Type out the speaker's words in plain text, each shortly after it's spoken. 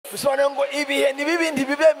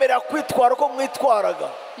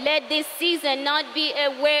Let this season not be a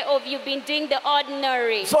way of you being doing the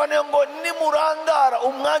ordinary.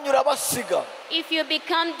 If you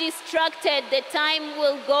become distracted, the time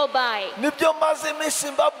will go by. Nibyo maze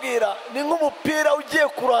iminsi mbabwira ni nk'umupira ugiye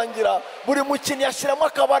kurangira buri mukinnyi nashyiremo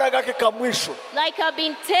akabaraga ke kamwisho. Like I've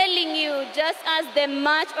been telling you, just as the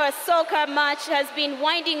match or soccer match has been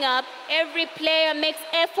winding up, every player makes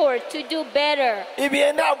effort to do better.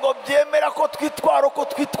 Ibihe ntabwo byemera ko twitwara uko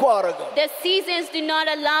twitwaraga. The seasons do not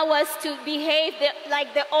allow us to behave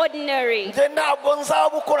like the ordinary. Nje ntabwo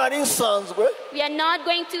nzaba uko nari nsanzwe. We are not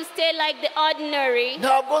going to stay like the ordinary.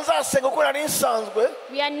 Ntabwo nzasenga uko nari nsanzwe.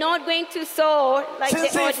 We are not going to soar like the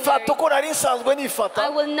Sinzifata uko nari nsanzwe nifata. ordinary. I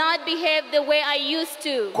will not behave the way I used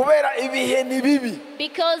to. Kubera ibihe ni bibi.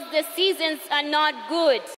 Because the seasons are not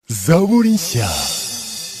good. ZABURI NSHYA.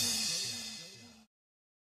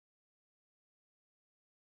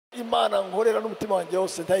 Imana nkorera n'umutima wanjye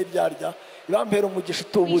wose ntayiryarya irampera umugisha We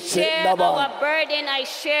utubutse share n'abantu. our burden. I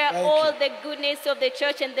share all the goodness of the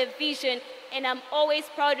church and the vision. And I'm always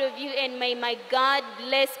proud of you. And may my God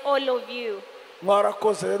bless all of you.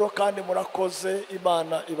 Murakoze rero kandi murakoze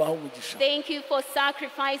Imana ibahe umugisha. Thank you for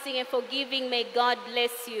sacrificing and for giving. May God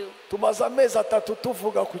bless you. Tumaze amezi atatu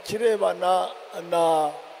tuvuga ku kirebana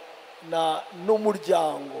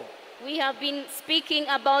n'umuryango. We have been speaking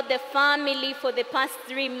about the family for the past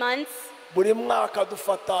 3 months. Buri mwaka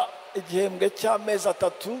dufata igihembwe cy'amezi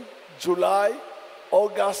atatu, July,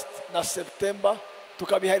 August na September,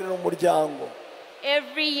 tukabiharira umuryango.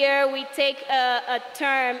 Every year we take a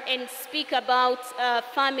term and speak about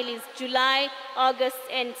families, July, August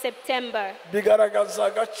and September. Bigaragaza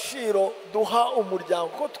agaciro duha umuryango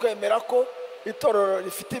ko twemera ko itorero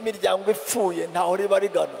rifite imiryango ipfuye ntaho riba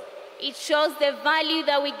rigana. It shows the value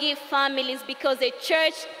that we give families, because a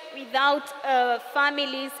church without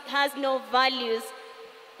families has no values.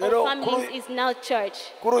 Or families is not church.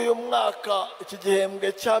 Kuri uyu mwaka iki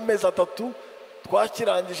gihembwe cy'amezi atatu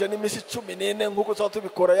twakirangije n'iminsi 14 nk'uko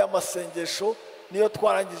tubikora y'amasengesho niyo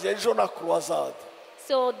twarangije ejo na croisade.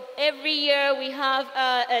 So every year we have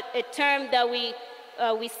a term that we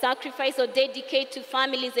sacrifice or dedicate to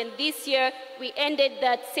families, and this year we ended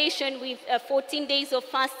that session with 14 days of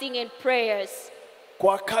fasting and prayers.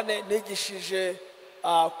 Kwa kane nigishije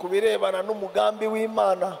kubirebana n'umugambi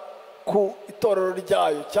w'Imana ku itorero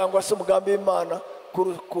ryayo cyangwa se umugambi w'Imana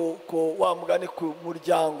ku wa mugani ku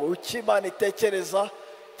muryango ukimana itekereza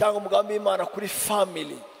cyangwa umugambi w'Imana kuri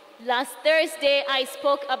family. Last Thursday I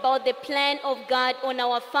spoke about the plan of God on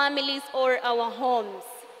our families or our homes.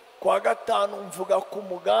 Kwa gatanu mvuga ku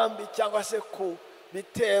mugambi cyangwa se ku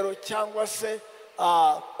bitero cyangwa se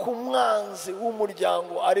ku mwanzi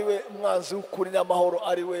w'umuryango ariwe mwanzi w'ukuri n'amahoro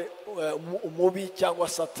ariwe umubi cyangwa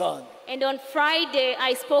Satani. And on Friday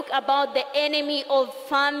I spoke about the enemy of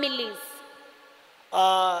families.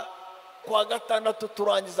 Kwa gatandatu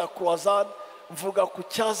turangiza croisade mvuga ku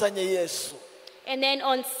cyazanye Yesu. And then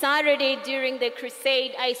on Saturday during the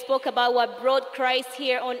crusade I spoke about what brought Christ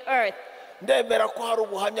here on earth. Ndemera ko hari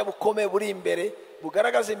ubuhamya bukomeye buri imbere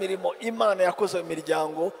bugaragaza imirimo Imana yakoze mu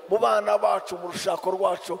miryango mu bana bacu mu rushako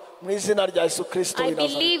rwacu mu izina rya Yesu Kristo. I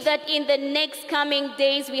believe that in the next coming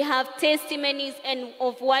days we have testimonies and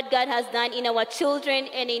of what God has done in our children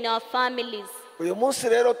and in our families. Uyu munsi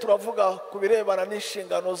rero turavuga ku birebana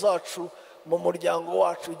n'inshingano zacu mu muryango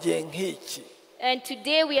wacu gihe nk'iki. And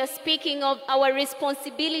today we are speaking of our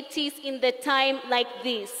responsibilities in the time like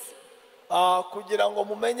this. Kugira ngo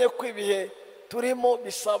mumenye ko ibihe turimo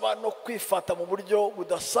bisaba no kwifata mu buryo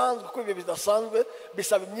budasanzwe, ko ibihe bidasanzwe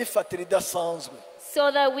bisaba imyifatire idasanzwe. So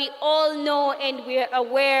that we all know and we are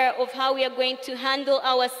aware of how we are going to handle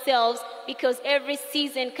ourselves, because every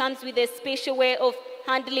season comes with a special way of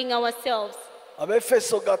handling ourselves.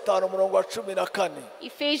 Abefeso 5:14.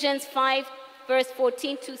 Ephesians 5 verse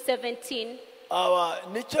 14 to 17.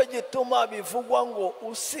 Nicyo gituma bivugwa ngo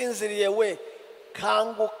usinziriye we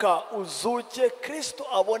kanguka uzuke Kristo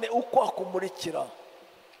abone uko akumurikira.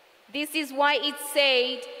 This is why it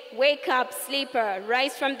said, wake up sleeper,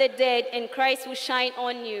 rise from the dead and Christ will shine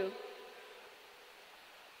on you.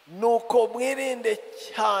 Nuko mwirinde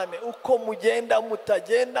cyane uko mugenda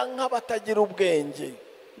mutagenda nk'abatagira ubwenge.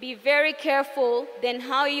 Be very careful then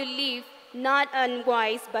how you live, not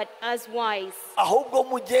unwise but as wise. Ahubwo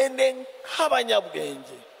mugende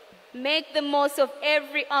nk'abanyabwenge. Make the most of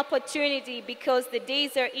every opportunity, because the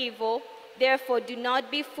days are evil. Therefore do not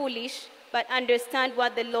be foolish, but understand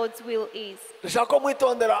what the Lord's will is. Ndashaka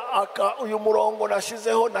mwitondera uyu murongo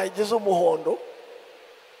nashizeho nagize umuhondo.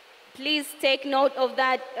 Please take note of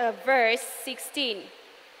that verse 16.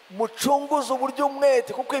 Mucunguze uburyo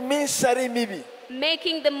umwete kuko iminsi ari mibi.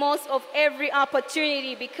 making the most of every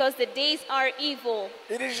opportunity because the days are evil.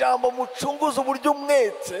 iri jambo mucunguze uburyo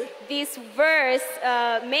umwete This verse,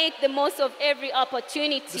 make the most of every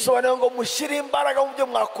opportunity. bisobanuye ngo mushyire imbaraga mu byo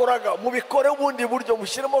mwakoraga mubikore ubundi buryo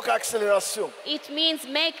mushyiremo ka acceleration. It means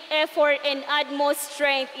make effort and add more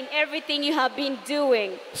strength in everything you have been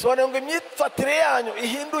doing. bisobanuye ngo imyifatire yanyu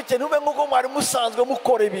ihinduke ntube nk'uko mwari musanzwe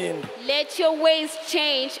mukora ibintu. Let your ways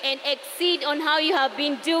change and exceed on how you have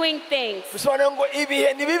been doing things. bisobanuye ngo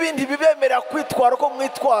ibihe ntibibindi bibemerera kwitwara uko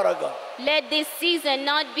mwitwaraga. Let this season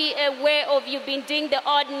not be a way of you been doing the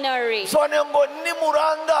ordinary. bisobanuye ngo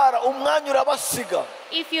nimurangara umwanya urabasiga.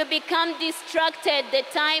 If you become distracted, the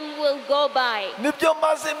time will go by. nibyo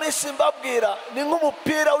maze iminsi mbabwira ni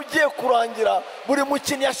nk'umupira ugiye kurangira buri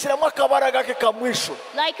mukinnyi ashyiramo akabaraga ke kamwishu.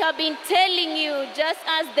 Like I've been telling you, just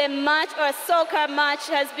as the match or soccer match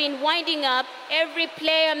has been winding up, every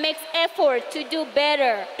player makes effort to do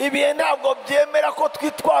better. ibihe ntabwo byemera ko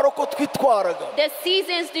twitwara uko twitwaraga. The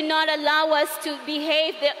seasons do not allow us to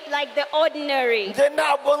behave like the ordinary. njye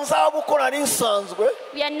ntabwo nzaba uko nari nsanzwe.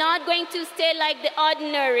 We are not going to stay like the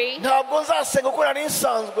ordinary. ntabwo nzasenga uko nari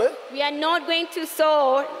nsanzwe. We are not going to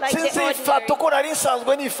soar like the sinzifata ordinary. uko nari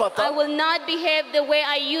nsanzwe I nifata. will not behave the way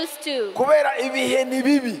I used to kubera ibihe ni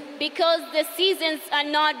bibi. because the seasons are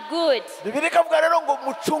not good. bibiri ikavuga rero ngo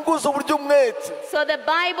mucunguze uburyo umwete. So the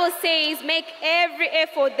Bible says make every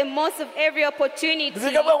effort, the most of every opportunity.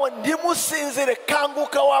 bibiri ikavuga ngo ntimusinzire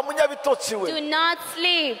kanguka wa munyabitotsi we. Do not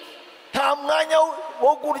sleep. nta mwanya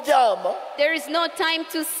wo kuryama. There is no time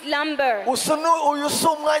to slumber. uyu si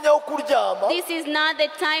umwanya wo kuryama. This is not the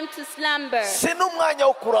time to slumber. si n'umwanya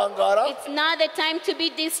wo kurangara. It's not the time to be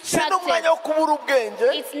si distracted. n'umwanya wo kubura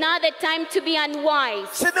ubwenge. It's not the time to be unwise.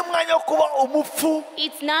 si n'umwanya wo kuba umupfu.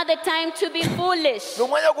 It's not the time to be foolish. ni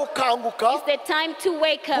umwanya wo gukanguka. It's the time to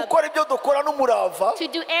wake up, gukora ibyo dukora n'umurava. to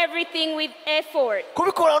do everything with effort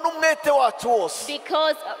kubikora n'umwete wacu wose.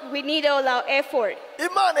 because we need all our effort.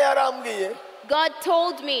 imana yarambwiye. God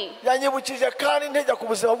told me. yanyibukije kandi ntejya ku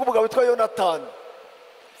buzima bw'umugabo witwa yonatani.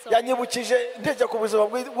 yanyibukije ntejya ku buzima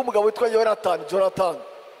bw'umugabo witwa jonathan.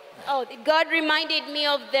 Oh, God reminded me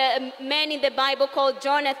of the man in the Bible called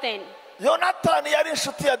Jonathan. yonatani yari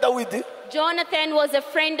inshuti ya dawidi. Jonathan was a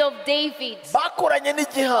friend of David. bakoranye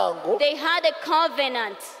n'igihango. They had a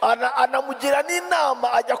covenant. anamugira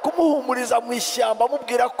n'inama ajya kumuhumuriza mu ishyamba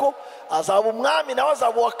amubwira ko azaba umwami nawe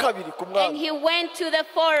azaba uwa kabiri ku And mwami. he went to the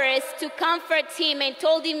forest to comfort him and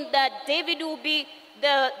told him that David will be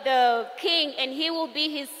the king and he will be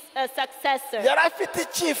his successor. yari afite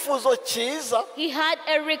icyifuzo cyiza. He had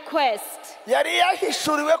a request. yari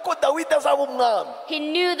yahishuriwe ko dawidi azaba umwami. He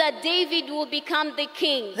knew that David will become the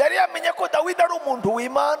king. yari yamenye ko dawidi ari umuntu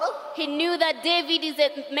w'imana. He knew that David is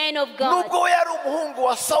a man of God. nubwo we yari umuhungu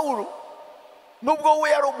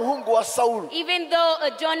wa sawulu. Even though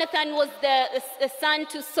Jonathan was the son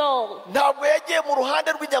to Saul, ntabwo yagiye mu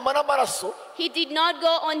ruhande rw'inyama n'amaraso. he did not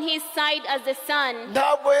go on his side as a son.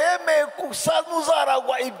 ntabwo yemeye gusa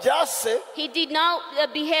n'uzaragwa ibya se. He did not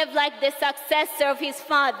behave like the successor of his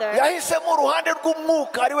father. yahisemo uruhande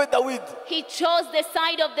rw'umwuka ari we dawidi. He chose the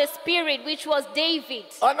side of the spirit, which was David.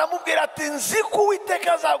 anamubwira ati nzi ko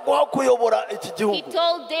uwiteka azaguha kuyobora iki He gihugu.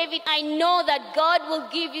 told David, I know that God will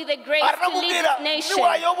give you the grace to lead aramubwira this nation.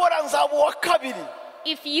 niwayobora nzaba uwa kabiri.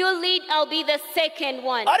 If you lead, I'll be the second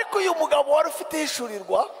one. ariko uyu mugabo wari ufite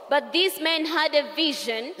ihishurirwa. But this man had a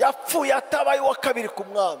vision. yapfuye atabaye uwa kabiri ku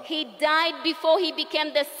mwami. He died before he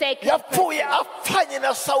became the second. yapfuye apfanye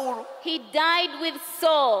na sawulu. He died with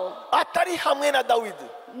Saul, atari hamwe na dawidi.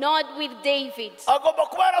 not with David. agomba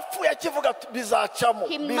kuba yarapfuye akivuga ati bizacamo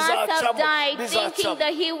He must have died thinking bizacamo.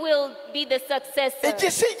 that he will be the successor. iki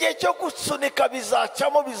si igihe cyo gusunika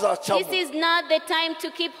bizacamo. This is not the time to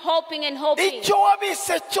keep hoping and hoping. icyo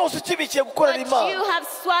wabise cyose ukibikiye gukorera What you imana. have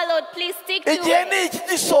swallowed, please stick to igihe ni it. iki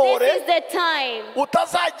This gisohore. is the time.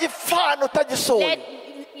 utazagipfana utagisohoye.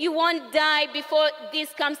 You won't die before this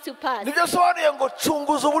comes to pass. nibyo sobanuye ngo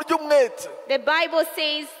cunguza uburyo umwete. The Bible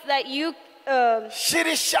says that you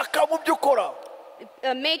shyira ishyaka mu byo ukora.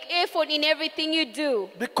 make effort in everything you do.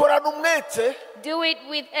 bikorana umwete. Do it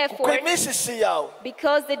with kuko effort iminsi si yawe.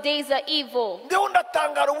 because the days are evil. ndiho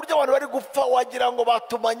ndatangara uburyo abantu bari gupfa wagira ngo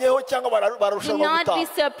batumanyeho cyangwa Do barushanwa not be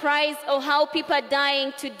gutaha. surprised of how people are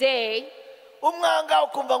dying today. umwanga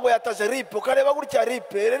ukumva ngo yataze ripe ukareba gutya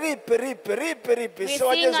ripe. We're se seeing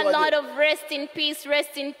wageze a lot wageze. of rest in peace,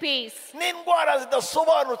 rest in peace. n'indwara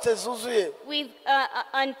zidasobanutse zuzuye. With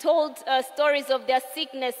untold stories of their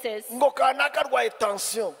sicknesses. ngo kanaka arwaye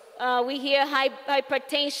tansiyo. We hear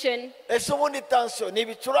hypertension. ese ubundi tansiyo ni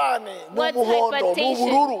ibicurane ni What's umuhondo ni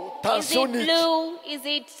ubururu. hypertension? Is tansiyo it ni iki? blue? Is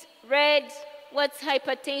it red? what's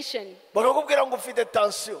hypertension? bakakubwira ngo ufite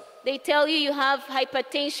tension. They tell you you have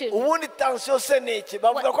hypertension. Ubundi tension se ni iki?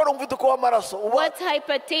 Bavuga ko ari umuvuduko w'amaraso. What's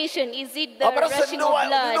hypertension? Is it the Amaraso rushing of ni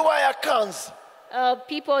blood? wayakanze.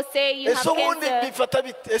 People say you have Ese ubundi cancer. bifata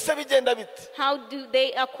bite? Ese bigenda bite? How do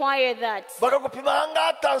they acquire that? Bakagupima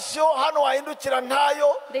ahangaha tension, hano wahindukira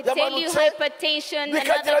ntayo They tell you yamanutse. hypertension.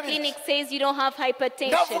 bikagira Another bite? clinic says you don't have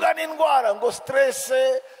hypertension. Ndavuga n'indwara ngo stress,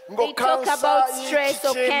 ngo They talk cancer, about stress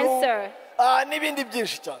or cancer. n'ibindi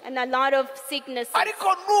byinshi cyane. And a lot of sicknesses.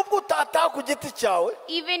 Ariko nubwo utataha ku giti cyawe,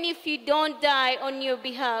 Even if you don't die on your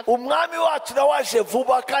behalf, umwami wacu na waje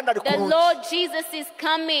vuba kandi ari the ku Lord rugi. Jesus is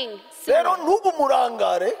coming soon. Rero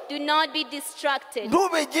ntubumurangare, Do not be distracted.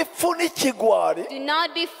 ntube igifu n'ikigwari, Do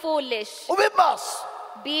not be foolish. ube maso.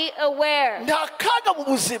 Be aware. Nta kaga mu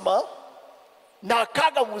buzima, nta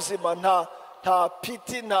kaga mu buzima, nta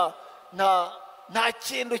piti, nta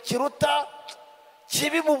kintu kiruta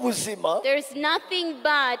kibi mu buzima There's nothing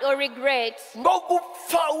bad or regret ngo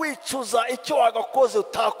gupfa wicuza icyo wagakoze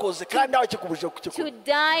utakoze kandi nawe kikubuje to kukikora.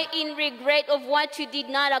 die in regret of what you did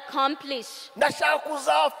not accomplish. Ndashaka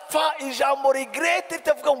kuzapfa ijambo regret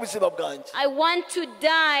ritavuga mu buzima bwanjye, I want to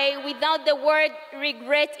die without the word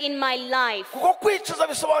regret in my life. kuko kwicuza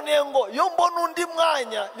bisobanuye ngo iyo mbona undi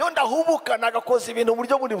mwanya iyo ndahubuka nagakoze ibintu mu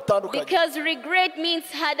buryo bundi butandukanye. Because regret means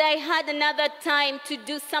had I had another time to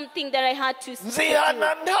do something that I had to do. Nzihana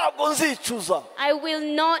ntabwo nzicuza. I will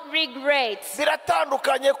not regret.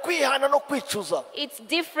 Biratandukanye kwihana no kwicuza. It's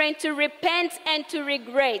different to repent and to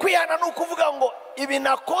regret. Kwihana ni ukuvuga ngo ibi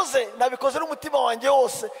nakoze nabikoze n'umutima wanjye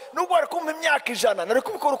wose, nubwo wari kumpa imyaka 100 nari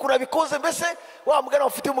kubikora uko nabikoze. Mbese wa mugana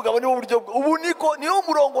ufite umugabo ni buryo ubu niko niyo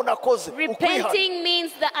murongo nakoze. Repenting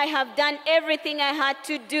means that I have done everything I had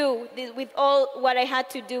to do with all what I had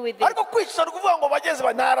to do with it. Ariko kwicuza ni ukuvuga ngo bageze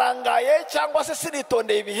banarangaye cyangwa se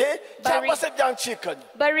sinitondeye ibihe cyangwa se byancikanye.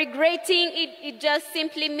 But regretting it just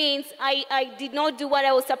simply means I did not do what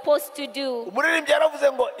I was supposed to do. Umuririmbyi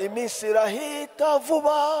yaravuze ngo iminsi irahita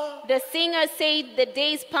vuba, The singer said the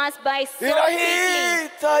days pass by so quickly.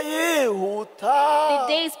 irahita yihuta,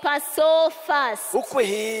 The days pass so fast. uko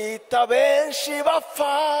ihita benshi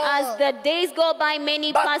bapfa, As the days go by,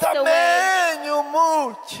 many pass away batamenya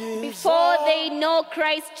umukiza. before they know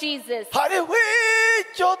Christ Jesus. Hariho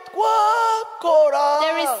icyo twakora,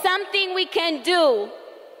 There is something we can do.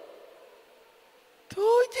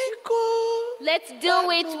 tugikora. Let's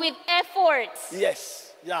do it with effort.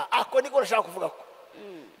 Yes, yeah, ako niko nashaka kuvuga ko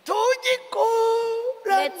tugikora.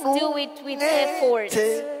 Let's do it with effort.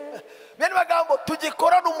 Bene magambo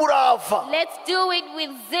tugikora n'umurava, Let's do it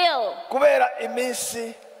with zeal, kubera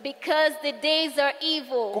iminsi, because the days are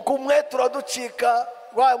evil. kuko umwete uraducika,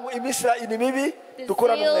 iminsi ni mibi, The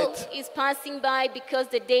dukora zeal n'umwete. is passing by because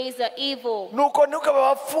the days are evil. Nuko ntukabe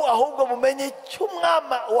abapfu, ahubwo mumenye icyo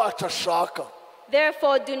umwami wacu ashaka.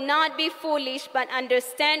 Therefore, do not be foolish, but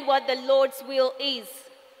understand what the Lord's will is.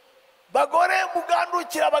 Bagore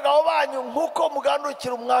mugandukira abagabo banyu nkuko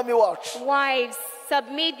mugandukira umwami wacu. Wives,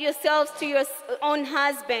 submit yourselves to your own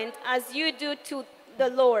husband as you do to the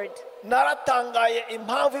Lord. Naratangaye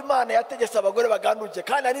impamvu Imana yategetse abagore baganduke,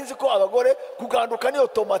 kandi ari nzi ko abagore kuganduka ni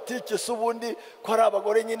automatique, subundi ko ari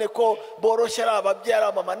abagore nyine ko boroshye ari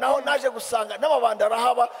ababyara mama. Naho naje gusanga n'amabanda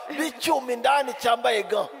arahaba b'icyuma indani cyambaye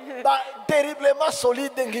ga ba terriblement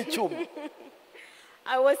solide nk'icyuma.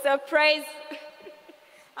 I was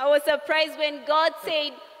surprised when God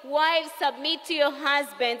said, wives, submit to your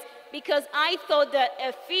husbands, because I thought that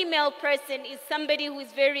a female person is somebody who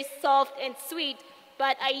is very soft and sweet,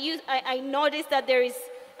 but I noticed that there is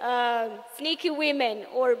sneaky women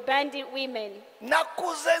or bandit women.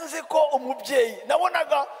 Nakuze nzi ko umubyeyi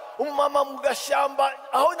nabonaga umumama mu gashyamba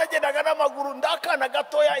aho nagendaga n'amaguru ndakana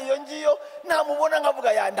gatoya iyo ngiyo namubona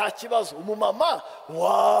nkavuga ya nta kibazo. Umumama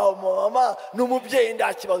umumama n'umubyeyi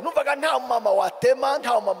nta kibazo. Numvaga nta mama watema,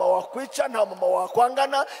 nta mama wakwica, nta mama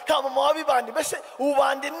wakwangana, nta mama wabibandi. Mbese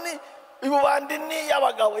ububandi ni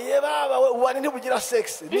y'abagabo, yebaba ububandi ntibugira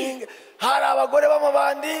sex. Hari abagore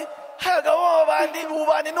b'amabandi,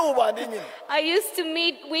 I used to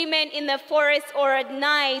meet women in the forest or at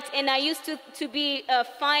night, and I used to be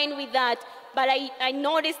fine with that. But I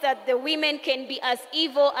noticed that the women can be as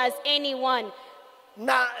evil as anyone. It's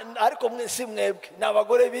not us,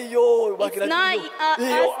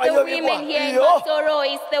 the women here in Basoro,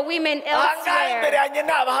 it's the women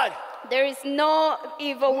elsewhere. There is no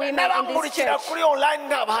evil women in this church.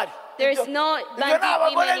 There is no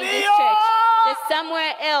bandit women in this church. There's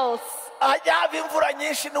somewhere else where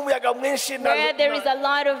there is a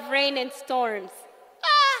lot of rain and storms.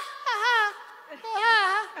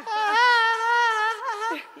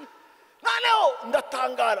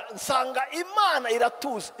 ndatangara nsanga Imana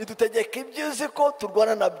iratuza idutegeka ibyizi ko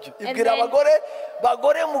turwana nabyo ibwira then-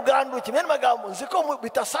 bagore muganduke mwene magambo nzi ko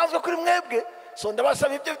bitasanzwe kuri mwebwe so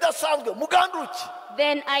ndabasaba ibyo bidasanzwe muganduke.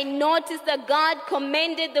 Then I noticed that God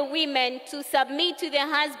commanded the women to submit to their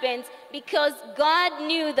husbands because God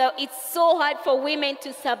knew that it's so hard for women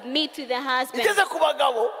to submit to their husbands. igeze ku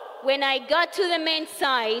bagabo When I got to the men's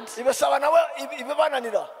side, ibasaba nawe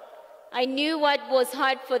ibibananira I knew what was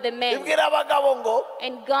hard for the men. ibwira abagabo ngo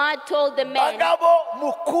And God told the men, bagabo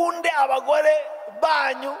mukunde abagore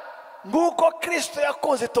banyu nguko Kristo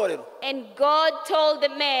yakunze itorero. and God told the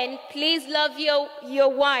men, please love your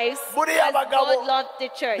wives Buriya as abagabo God loved the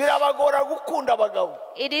church. birabagora gukunda abagabo.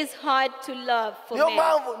 It is hard to love for niyo men.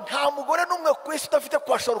 mpamvu nta mugore n'umwe ku isi udafite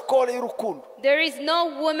kwasharukore y'urukundo. There is no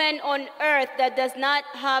woman on earth that does not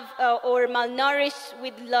have or malnourished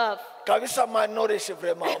with love. kabisa malnourished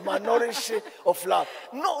vraiment malnourished of love.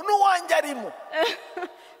 n'uwanjye arimo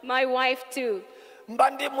My wife too. mba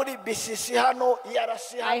ndi muri BCC hano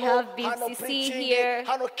ERC I hano have hano BCC preaching here.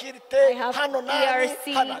 hano kirite I have hano nani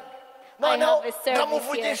ERC. hano I noneho have a service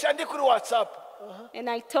ndamuvugisha ndi kuri WhatsApp. And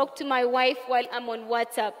I talk to my wife while I'm on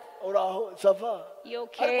WhatsApp. uraho sava You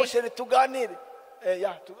okay? ariko sheri tuganire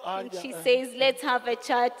And she says, let's have a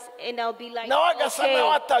chat. And I'll be like, nawe agasa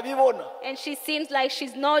nawe okay. atabibona And she seems like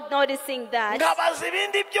she's not noticing that. ngabaza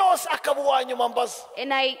ibindi byose akaba uwanyuma mbaza.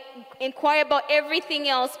 And I inquire about everything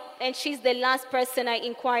else. And she's the last person I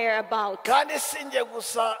inquire about. kandi sinjye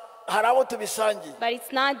gusa hari abo tubisangiye. But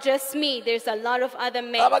it's not just me. There's a lot of other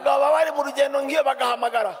men. abagabo baba bari mu rugendo nk'iyo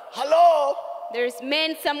bagahamagara hello There's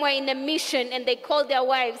men somewhere in a mission and they call their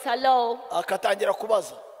wives, hello. akatangira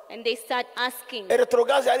kubaza And they start asking,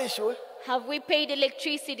 electrogazi yarishyuwe have we paid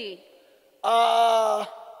electricity?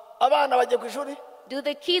 abana bagiye ku ishuri Do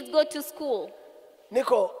the kids go to school?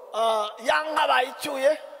 niko ya nka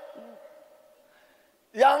bayicyuye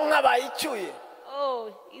ya nka bayicyuye Oh,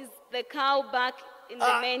 is the cow back in the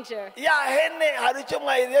manger? ya hene hari icyo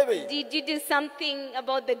mwayirebeye. Did you do something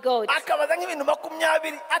about the goat? akabaza nk'ibintu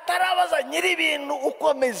 20 atarabaza nyiri ibintu uko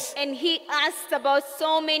ameze. And he asked about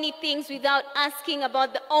so many things without asking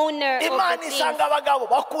about the owner of Imana the things. isanga abagabo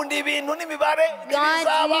bakunda ibintu n'imibare God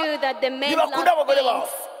knew that the men ntibakunda love abagore babo.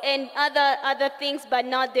 things and other things, but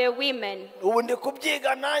not their women. ubu ndi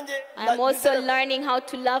kubyiga nanjye I'm also learning how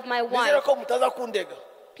to love my nizere wife. ko mutaza kundega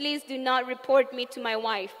Please do not report me to my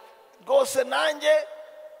wife. rwose nanjye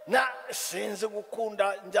na sinzi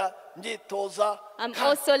gukunda njya njitoza. I'm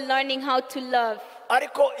also learning how to love.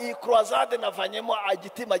 ariko iyi croisade navanyemo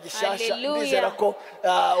igitima gishyashya Hallelujah. ndizera ko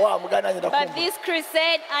wa mugana nanjye But ndakumva this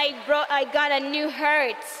crusade, I got a new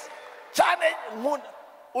hurt. cyane.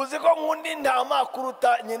 uzi ko nkunda intama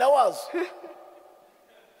kuruta nyina wazo.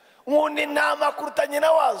 nkunda intama kuruta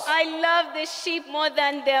nyina wazo. I love the sheep more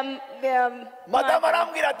than the madamu mother.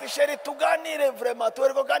 arambwira ati sheri tuganire vraiment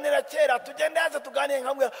turi kuganira kera tugende haze tuganire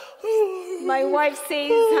nkamwe. My wife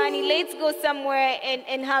says, honey, let's go somewhere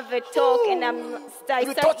and have a talk. And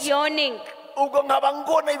I start yawning. ubwo nkaba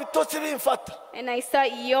ngona ibitotsi bimfata. And I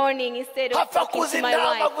start yawning instead of hapfa talking kuza to my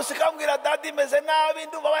intama wife. gusa ikambwira dadi imeze nabi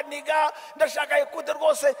ndumva baniga ndashaka ikude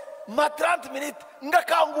rwose ma 30 minutes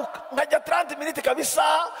ngakanguka nkajya 30 minutes kabisa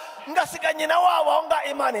ngasiga nyina wabo aho nga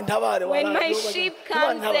Imana intabare. When my sheep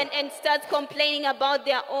comes and starts complaining about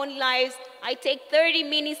their own lives, I take 30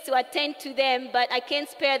 minutes to attend to them, but I can't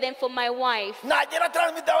spare them for my wife. nagera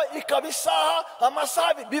 30 minutes ikabisaha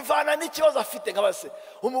amasaha bivana n'ikibazo afite nkabase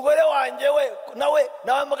umugore wanjye we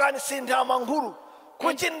nawe mugani sintama nkuru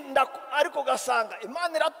kuki ariko gasanga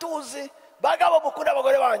Imana iratuzi bagabo mukunda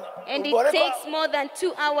abagore banyu. And it takes more than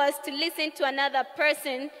 2 hours to listen to another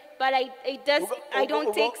person, but I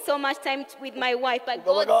don't take so much time with my wife. But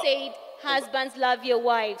God said, husbands, love your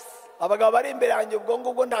wives. abagabo bari imbere yanjye ubwo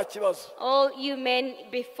ngubwo nta kibazo. All you men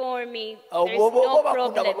before me, there's bo no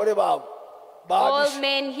bakunda abagore problem. babo. All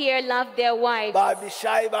men here love their wives. ba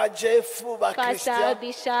Bishai ba Jeff ba Pastor Christian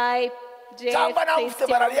Abishai, Jeff, cyangwa nawe ufite Christian.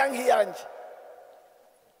 malariya nk'iyanjye.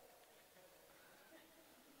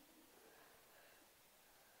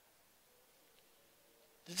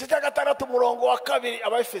 igice cya 6 umurongo wa 2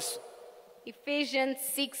 Abaefeso. Ephesians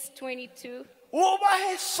 6:22.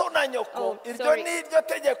 wubahe so na nyoko. Oh, iryo sorry. ni iryo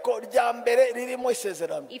tegeko rya mbere ririmo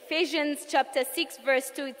isezerano. Ephesians chapter 6 verse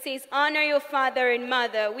 2, it says, honor your father and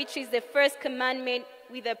mother, which is the first commandment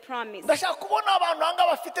with a promise. ndashaka kubona abantu hanga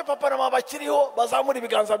bafite papa na mama bakiriho bazamura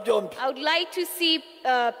ibiganza byombi. I would like to see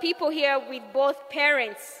people here with both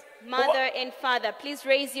parents, mother and father. Please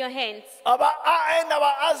raise your hands. aba AN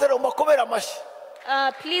aba azero makobera amashyi.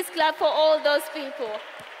 Please clap for all those people.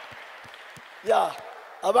 ya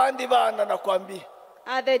abandi bana nakwambia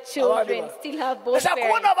Other children Abandi still have both ndashaka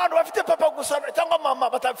parents. kubona abantu bafite papa gusa cyangwa mama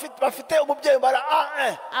bafite umubyeyi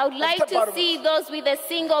I would like to see those with a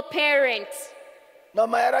single parent.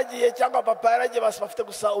 mama yaragiye cyangwa papa yaragiye bafite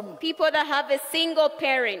gusa umwe. People that have a single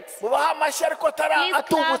parent. mubaha amashyi ariko Please clap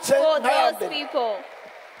atungutse for nk'aya those mbere people.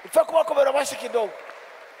 upfa kubakobera amashyi kidogo.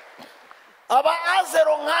 aba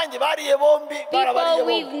azero nkanjye bariye bombi barabariye People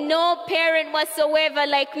with bombi. no parent whatsoever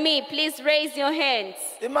like me, please raise your hands.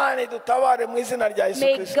 imana idutabare mu izina rya yesu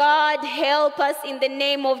May kirisito. God help us in the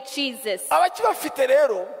name of Jesus. abakibafite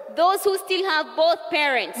rero Those who still have both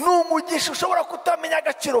parents, ni umugisha ushobora kutamenya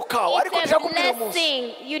agaciro kawe ariko it's ndashaka a kubwira umunsi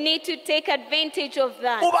blessing. You need to take advantage of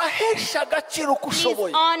that. ubahesha agaciro uko Please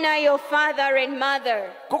ushoboye honor your father and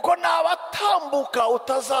mother. kuko ni abatambuka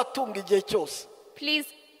utazatunga igihe cyose. Please,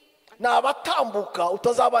 ni abatambuka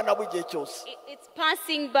utazabana nabo igihe cyose. it's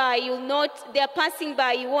passing by. They're passing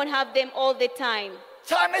by. You won't have them all the time.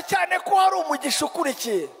 cyane cyane ko hari umugisha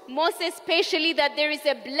ukurikiye. Most especially that there is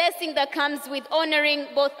a blessing that comes with honoring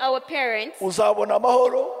both our parents. uzabona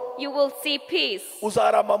amahoro, You will see peace.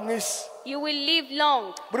 uzarama mu isi. You will live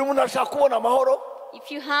long. buri muntu arashaka kubona amahoro If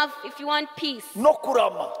you want peace no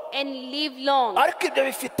kurama, and live long, ariko ibyo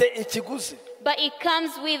bifite ikiguzi. but it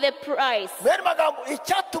comes with a price. bene magambo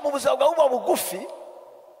icyatuma ubuzima bwawe buba bugufi,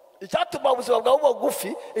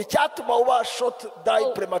 icyatuma uba short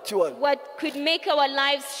die prematurely, What could make our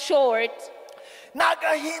lives short, ni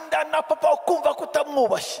agahinda na papa kumva ko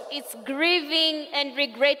utamwubashye. it's grieving and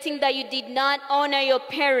regretting that you did not honor your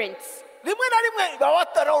parents. rimwe na rimwe baba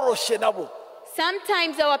bataroroshye nabo.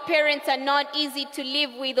 Sometimes our parents are not easy to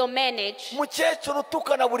live with or manage. umukecuru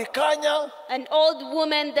utukana buri kanya, An old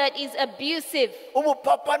woman that is abusive,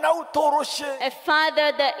 umupapa nawe utoroshye, a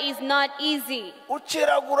father that is not easy,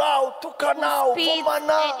 ukiragura, utukana, who speaks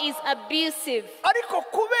uvumana, and is abusive. ariko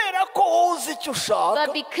kubera ko wowe uzi icyo ushaka,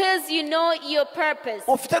 But because you know your purpose,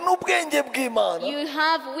 ufite n'ubwenge bw'Imana, you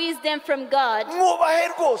have wisdom from God, mwubahe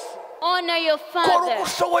rwose. honor your kora uko father,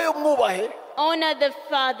 ushoboye umwubahe honor the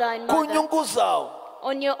father and ku mother nyungu zawe.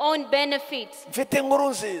 on your own benefit. mfite inkuru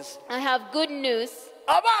nziza. I have good news.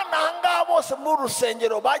 abana ahangaha bose muri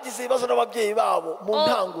rusengero bagize ibibazo n'ababyeyi babo mu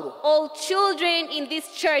ntanguro. All children in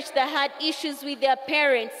this church that had issues with their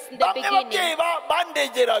parents in the bamwe beginning, ababyeyi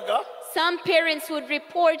bandegeraga some parents would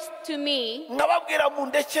report to me nkababwira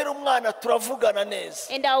mundekere umwana turavugana neza.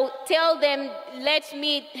 and I would tell them, let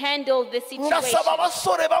me handle the situation. ngasaba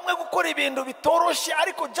abasore bamwe gukora ibintu bitoroshye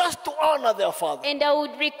ariko just to honor their father. And I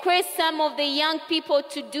would request some of the young people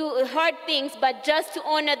to do hard things, but just to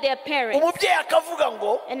honor their parents. umubyeyi akavuga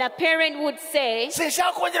ngo And a parent would say,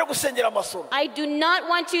 sinshaka kongera gusengera amasoro, I do not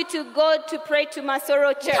want you to go to pray to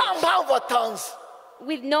Masoro Church nta mpamvu atanze.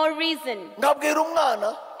 with no reason. nkabwira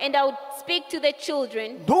umwana And I would speak to the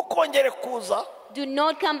children, ntukongere kuza, do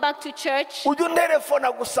not come back to church. ujye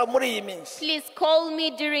unterefona gusa muri iyi minsi. Please call me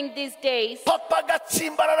during these days. papa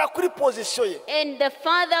agatsimbarara kuri pozisiyo ye, And the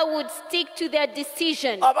father would stick to their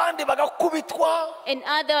decision. abandi bagakubitwa, And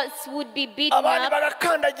others would be beaten abandi up.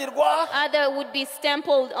 bagakandagirwa, Others would be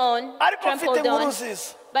trampled on. ariko mfite Trampled inkuru on.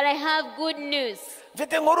 nziza. But I have good news.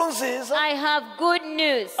 mfite inkuru nziza. I have good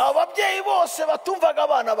news. ababyeyi bose batumvaga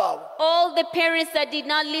abana babo, All the parents that did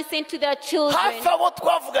not listen to their children, hafi abo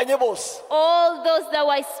twavuganye bose, all those that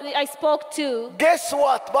I spoke to, guess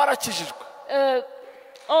what, barakijijwe.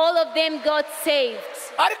 all of them got saved.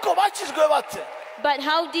 ariko bakijwe bate? But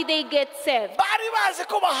how did they get saved? bari bazi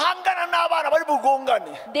ko bahangana n'abana bari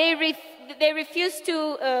bugongane. They refused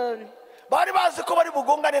to, bari bazi ko bari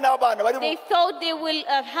bugongane n'abana bari they thought they will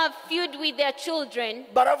have feud with their children.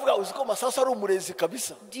 baravuga uzi ko Masasu ari umurezi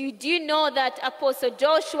kabisa. Do you know that Apostle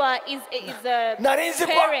Joshua is a narinzi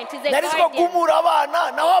ko parent, is a ko guardian? gumura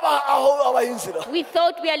abana naho aho abaha inzira. We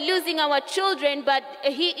thought we are losing our children, but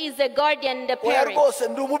he is a guardian, the oya parent. rwose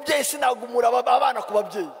ndi umubyeyi sinagumura abana ku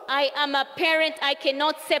babyeyi. I am a parent. I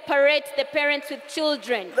cannot separate the parents with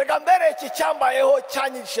children. reka mbere iki cyambayeho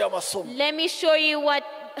cyanyigishije amasomo. Let me show you what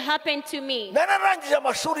happened to me. nararangije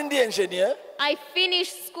amashuri ndi engineer, I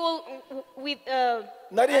finished school with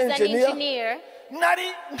Nari as an engineer. engineer. nari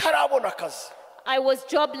ntarabona akazi. I was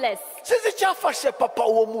jobless. sinzi icyafashe papa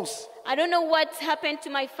uwo munsi. I don't know what happened to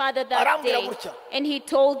my father that Arambwira day. gutya. And he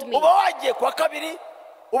told me, uba wagiye kwa kabiri,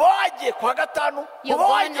 uba wagiye kwa gatanu, you're uba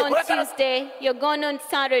gone wagiye on kwa gatanu. Tuesday, you're gone on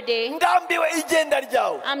Saturday. ndambiwe igenda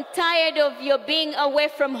ryawe. I'm tired of your being away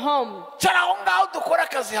from home. cara aho ngaho dukora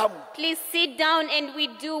akazi hamwe. Please sit down and we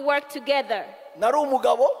do work together. nari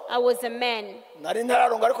umugabo, I was a man. nari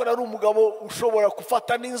ntararonga ariko nari umugabo ushobora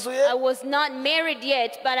gufata n'inzu ye. I was not married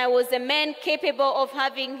yet, but I was a man capable of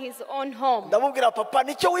having his own home. ndamubwira papa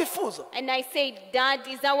nicyo wifuza. And I said, Dad,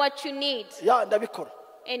 is that what you need? ya ndabikora.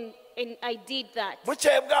 And I did that.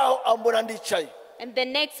 bukeye bwaho ambona ndicaye And the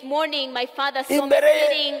next morning, my father saw me Imbere ye,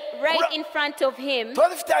 sitting right in front of him. tuba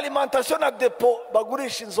dufite alimentation na depo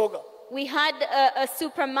bagurisha inzoga We had a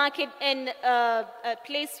supermarket and a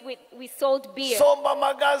place we sold beer. somba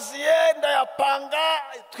magaziye ndayapanga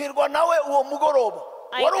twirwa nawe uwo mugoroba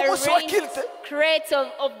I wari umunsi wa arranged kilte crates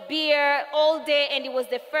of beer all day, and it was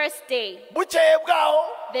the first day. bukeye bwaho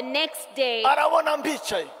The next day, arabona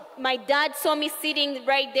mbicaye my dad saw me sitting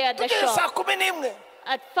right there at the tugeze saa shop. 11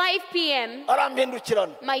 At 5 p.m.,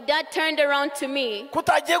 arampindukirana my dad turned around to me.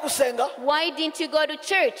 kutagiye gusenga Why didn't you go to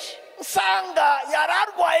church? nsanga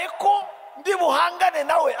yararwaye ko ndi buhangane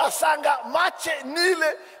nawe asanga mace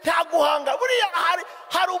nile nta guhanga buriya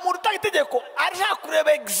hari umuntu utaha itegeko arashaka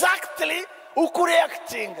kureba exactly uko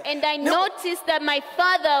reacting. And I noticed that my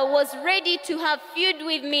father was ready to have feud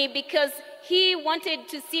with me because he wanted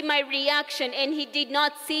to see my reaction and he did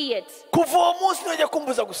not see it. kuva uwo munsi ntiyajya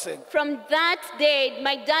kumbuza gusenga From that day,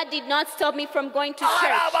 my dad did not stop me from going to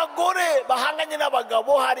hari church. abagore bahanganye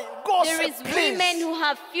n'abagabo hari There rwose is women please who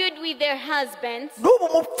have feud with their husbands. n'ubu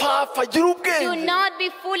mupfapfa gira Do ubwenge not be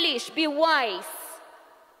foolish, be wise.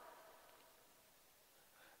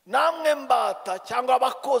 namwe mbata cyangwa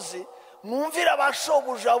abakozi mwumvira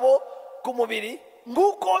abashobuja bo ku mubiri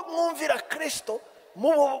nguko mwumvira kristo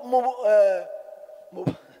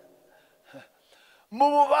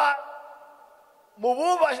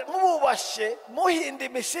mububashe muhinda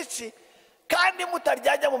imishyitsi kandi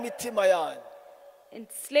mutaryajya mu mitima yanyu. And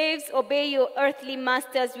slaves, obey your earthly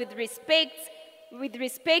masters with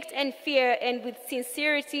respect and fear and with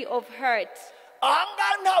sincerity of heart.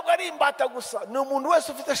 ahangaha ntabwo ari imbata gusa ni umuntu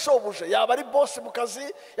wese ufite shobuja yaba ari bosi mu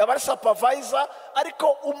kazi yaba ari supervisor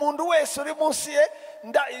ariko umuntu wese uri munsi ye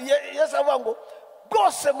yesu avuga ngo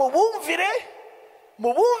rwose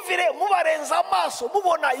mubumvire mubarenza amaso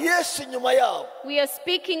mubona yesu inyuma yabo. We are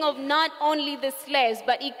speaking of not only the slaves,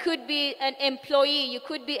 but it could be an employee, you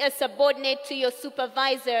could be a subordinate to your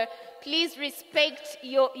supervisor. Please respect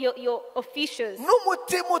your officials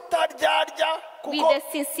n'umutima utaryarya with kuko a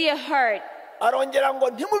sincere heart. arongera ngo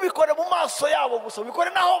ntimubikore mu maso yabo gusa bikore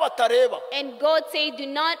n'aho batareba And God said, do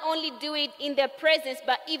not only do it in their presence,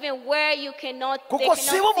 but even where they kuko cannot sibo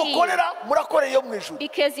see you. mukorera murakorera iyo mu ijuru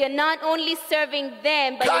Because you're not only serving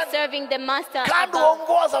them, but you're Kandi- serving the master kandi uwo above.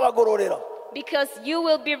 ngo azabagororera. Because you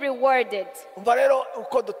will be rewarded. umva rero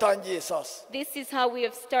uko dutangiye sasa This is how we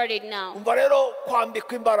have started now. umva rero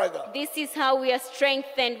kwambikwa imbaraga This is how we are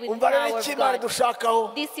strengthened with the umva rero power of icyo imana God.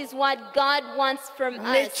 dushakaho This is what God wants from us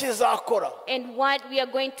n'ikizakora and what we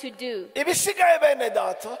are going to do. ibisigaye bene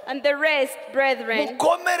data And the rest, brethren,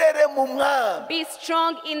 mukomerere mu mwami be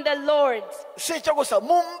strong in the Lord si icyo gusa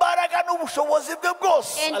mu mbaraga n'ubushobozi bwe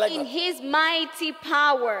bwose and in his mighty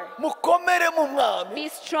power. mukomere mu mwami Be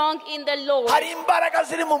strong in the Lord. hari imbaraga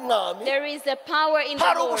ziri mu mwami There is a power in the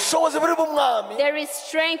hari Lord. ubushobozi buri mu mwami There is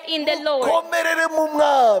strength in the Lord. mukomerere mu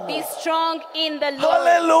mwami Be strong in the Lord.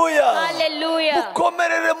 haleluya Hallelujah.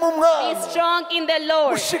 mukomerere mu Be mwami strong in the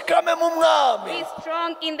Lord. mushikame mu mwami Be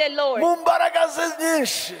strong in the Lord. mu mbaraga ze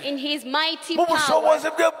nyinshi In his mighty mu power. bushobozi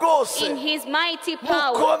bwe bwose In his mighty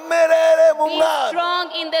power. mukomerere mu Be mwami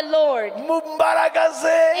strong in the Lord. mu mbaraga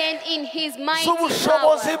ze And in his mighty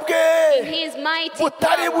z'ubushobozi power. bwe In his mighty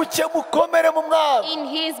butari power. buke mukomere mu mwami. In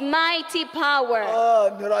his mighty power.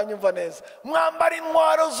 ntiranyumva neza mwambara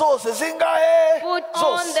intwaro zose zingahe Put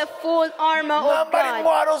on the full armor of mwambara God.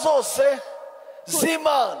 intwaro zose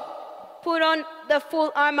z'imana Put on the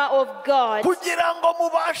full armor of God. kugira ngo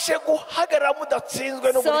mubashe guhagarara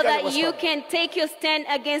mudatsinzwe So n'uburiganya that you bw'Imana. can take your stand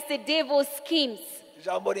against the devil's schemes.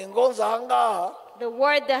 ijambo ringonza ahangaha The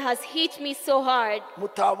word that has hit me so hard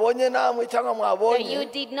mutabonye namwe cyangwa that you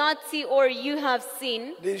mwabonye did not see or you have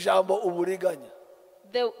seen, ni ijambo uburiganya.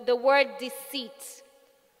 the word deceit.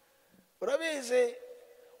 urabizi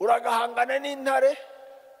uragahangana n'intare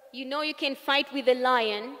You know you can fight with a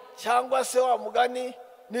lion cyangwa se wa mugani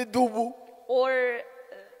n'idubu or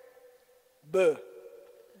bird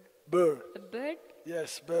a bird.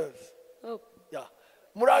 yes birds Oh, yeah.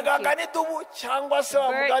 muragahangana n'idubu cyangwa se wa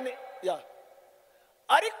Bird. mugani yeah.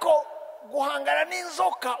 ariko guhangana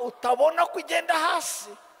n'inzoka utabona ko igenda hasi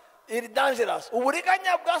iri dangerous.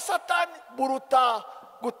 uburiganya bwa satani buruta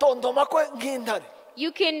gutontoma kwe nk'intare.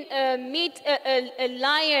 you can meet a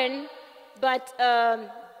lion, but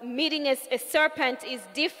meeting a serpent is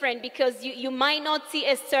different because you might not see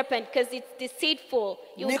a serpent because it's deceitful.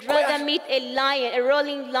 You would Niko rather yash- meet a lion, a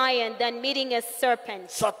rolling lion, than meeting a serpent.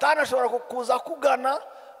 satani ashobora kukuza kugana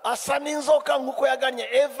asa n'inzoka nk'uko yaganye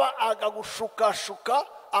eva akagushukashuka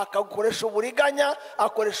akagukoresha uburiganya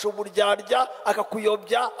akoresha uburyarya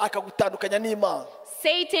akakuyobya akagutandukanya n'imana.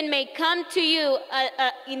 Satan may come to you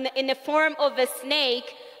in the form of a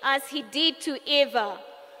snake, as he did to Eva,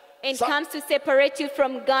 and comes to separate you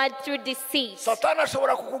from God through deceit. Satani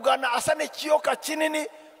ashobora kukugana asa n'ikiyoka kinini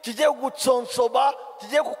kigiye gutsonsoba,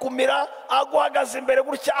 kigiye kukumira, aguhagaze imbere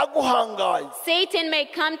gutya aguhangaye. Satan may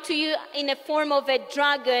come to you in the form of a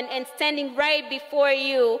dragon and standing right before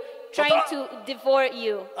you, trying to devour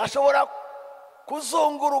you. Ashobora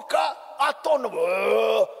kuzunguruka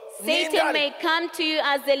atono. Satan may come to you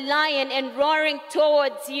as a lion and roaring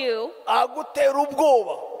towards you, agutera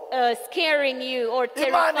ubwoba. Scaring you or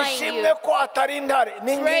terrifying you.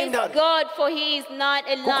 Praise God, for he is not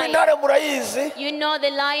a lion. You know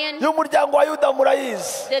the lion?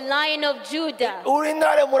 The lion of Judah.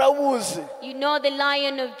 You know the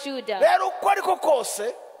lion of Judah.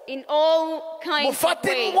 In all kinds of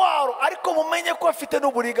ways.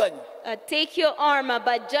 Take your armor,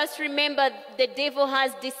 but just remember the devil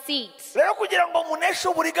has deceit.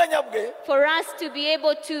 For us to be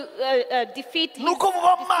able to defeat his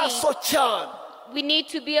deceit, we need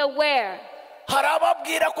to be aware.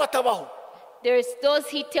 There's those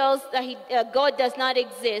he tells that God does not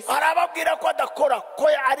exist. There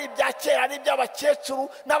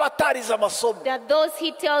are those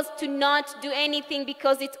he tells to not do anything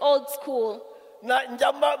because it's old school.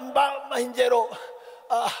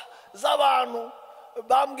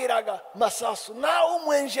 Bambwiraga Masasu nawe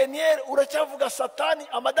umwenjeniyeri uracyavuga satani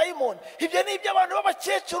amadayimoni ibyo ni ibyo abantu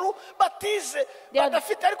b'abakecuru batize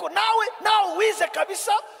badafite ariko nawe wize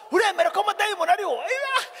kabisa uremera ko amadayimoni ariho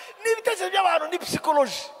n'ibitekerezo by'abantu ni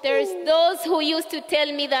psychology. There's those who used to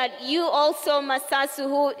tell me that you also, Masasu,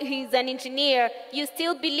 who is an engineer, you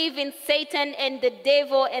still believe in Satan and the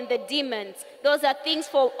devil and the demons. Those are things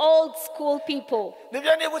for old school people.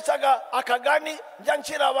 Nibyo nibutsaga akagani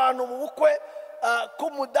njya abantu mu bukwe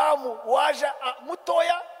k'umudamu waje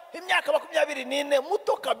mutoya imyaka 24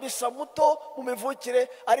 muto kabisa muto mu mivukire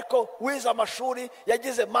ariko wize amashuri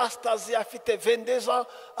yagize masters afite 22 ans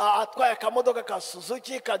atwaye akamodoka ka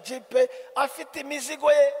Suzuki ka Jeep afite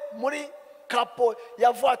imizigo ye muri kapo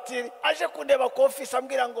ya voiture aje kundeba ku office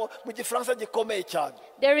ambwira ngo mu gifaransa gikomeye cyane.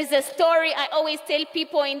 There is a story I always tell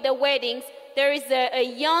people in the weddings. There is a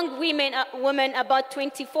young woman about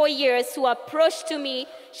 24 years who approached to me.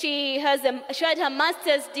 She had her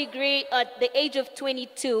master's degree at the age of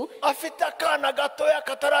 22.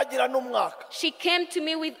 She came to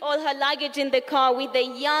me with all her luggage in the car with a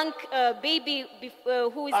young baby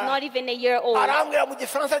who is not even a year old.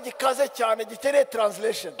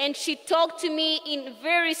 And she talked to me in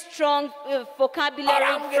very strong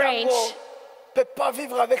vocabulary French.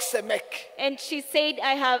 And she said,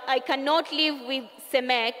 I cannot live with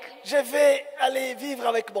Semek. Je vais aller vivre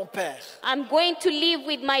avec mon père. I'm going to live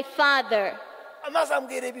with my father. And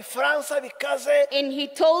he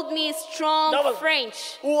told me strong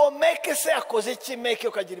French. And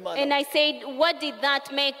I said, what did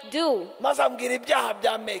that make do?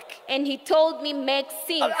 And he told me make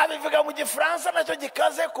sins.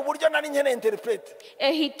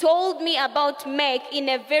 He told me about make in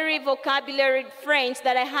a very vocabulary French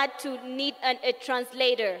that I had to need a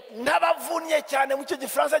translator.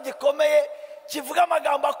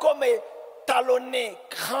 Talonné,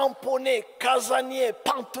 cramponné, casanier,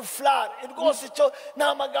 pantouflard.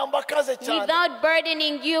 Without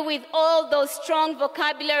burdening you with all those strong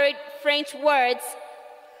vocabulary French words.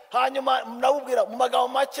 And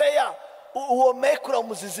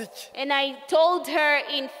I told her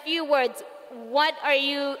in few words, what are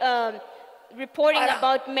you reporting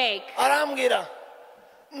about make?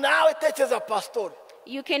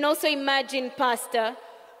 You can also imagine, Pastor.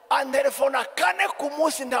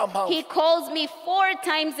 He calls me 4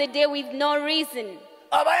 times a day with no reason.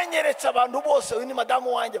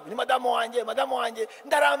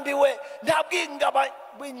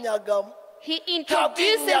 He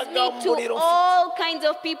introduces me to all kinds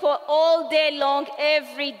of people all day long,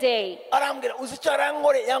 every day.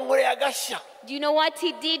 Do you know what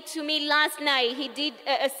he did to me last night?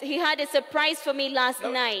 He had a surprise for me last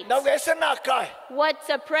night. What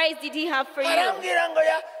surprise did he have for you?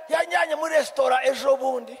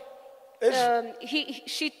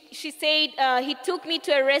 She said he took me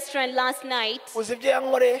to a restaurant last night.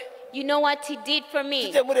 You know what he did for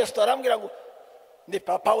me? Ni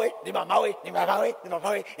papa we, ni mama we, ni mama we, ni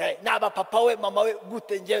papa we, naba papa we, mama we,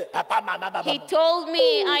 gute nje, papa, mama. He told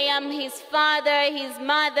me I am his father, his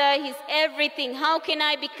mother, his everything. How can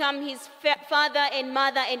I become his father and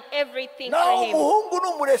mother and everything naho for him. umuhungu ni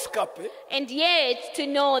umuresikape And yet, to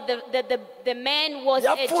know that the man was a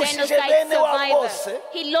Yapfushije genocide bene wabo survivor. bose.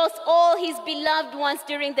 He lost all his beloved ones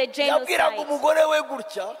during the yabwiraga genocide. umugore we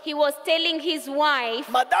gutya He was telling his wife,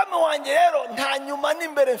 madame wanjye rero nta nyuma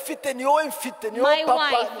n'imbere mfite ni wowe mfite ni my wowe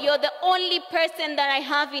papa wife, you're the only person that I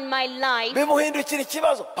have in my life. bimuhindukira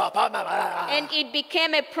ikibazo papa mama And it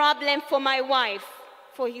became a problem for my wife,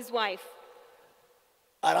 for his wife.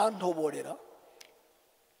 arantoborera.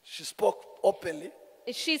 She spoke openly.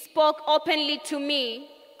 She spoke openly to me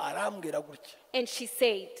arambwira gutya and she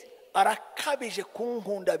said, arakabije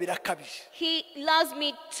kunkunda birakabije he loves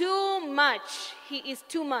me too much. He is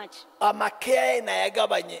too much. amakeya ye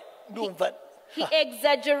nayagabanye ndumva He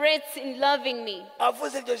exaggerates in loving me.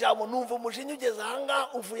 avuze iryo jambo numva umujinya ugeze ahangaha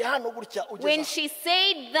uvuye hano gutya When ugeze she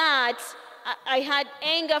said that, I had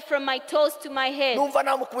anger from my toes to my head. numva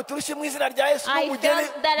namukubita urushyi mu izina rya Yesu I n'umugeni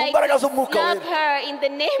felt that mu I mbaraga could z'umwuka slap wera her in the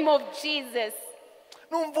name of Jesus.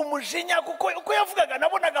 numva umujinya kuko uko yavugaga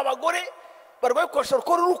nabonaga abagore barwaye kurusha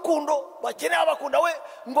rukora urukundo bakeneye abakunda we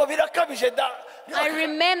ngo birakabije da. I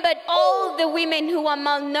remembered all the women who were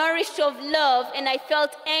malnourished of love, and I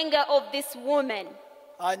felt anger of this woman.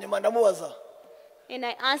 hanyuma ndamubaza And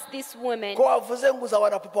I asked this woman, ko wavuze ngo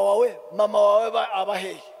uzabana papa wawe mama wawe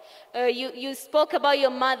abahehe you spoke about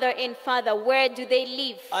your mother and father. Where do they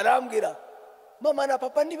live? arambwira mama na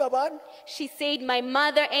papa ntibabana. She said, my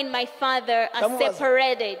mother and my father are Ndamubaza.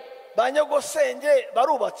 separated. banyogosenge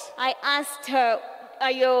barubatse. I asked her,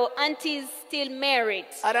 are your aunties still married?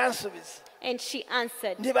 aransubiza And she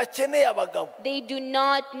answered, ntibakeneye abagabo they do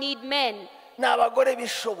not need men. ni abagore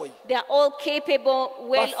bishoboye They are all capable,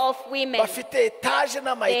 well-off women. bafite etaje They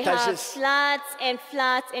have n'amaetajesi flats and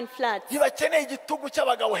flats and flats. ntibakeneye igitugu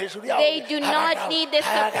cy'abagabo hejuru yabo. They do not need the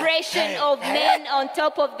suppression of men on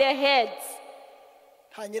top of their heads.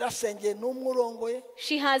 nta nyirasenge n'umwe urongoye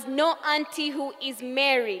She has no auntie who is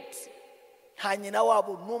married. nta nyina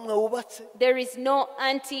wabo n'umwe wubatse. There is no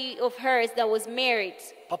auntie of hers that was married.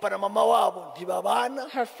 papa na mama wabo ntibabana.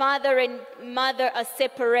 Her father and mother are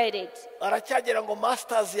separated. aracyagera ngo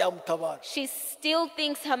masters yamutabara. She still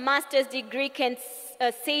thinks her master's degree can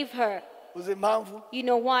save her. uzi impamvu You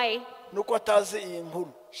know why? nuko atazi iyi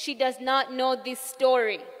nkuru. She does not know this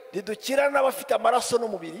story. ntidukira n'abafite amaraso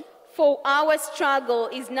n'umubiri For our struggle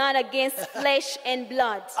is not against flesh and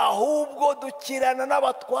blood, ahubwo dukirana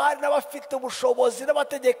n'abatwari n'abafite ubushobozi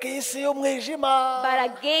n'abategeka iyi si y'umwijima. but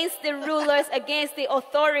against the rulers, against the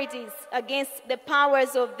authorities, against the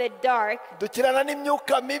powers of the dark, dukirana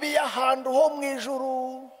n'imyuka mibi y'ahantu ho mu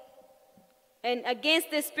ijuru. and against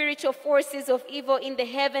the spiritual forces of evil in the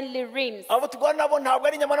heavenly realms. abo turwana nabo ntabwo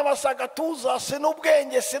ari inyama n'amasagatuza si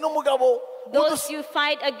n'ubwenge si n'umugabo Those you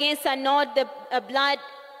fight against are not the blood.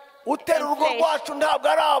 utera urugo rwacu ntabwo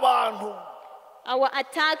ari abantu. Our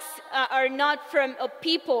attacks are not from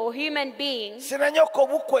people, human beings. si na nyoko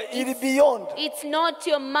bukwe iri beyond. It's not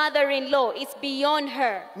your mother-in-law. It's beyond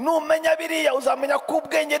her. numenya biriya uzamenya ko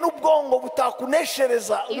ubwenge n'ubwongo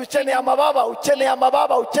butakuneshereza. ukeneye amababa ukeneye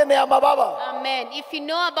amababa ukeneye amababa. Amen. If you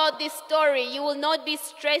know about this story, you will not be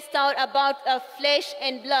stressed out about flesh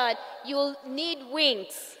and blood. You will need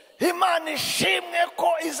wings. imana ishimwe ko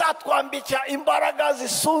izatwambika imbaraga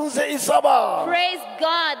zisunze iz'abantu. Praise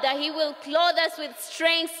God that He will clothe us with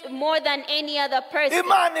strength more than any other person.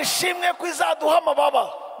 imana ishimwe ko izaduha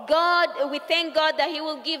amababa. God, we thank God that He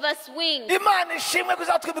will give us wings. imana ishimwe ko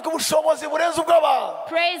izatwambika ubushobozi burenze ubw'abantu.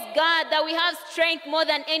 Praise God that we have strength more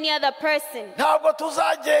than any other person. ntabwo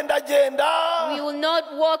tuzagendagenda. We will not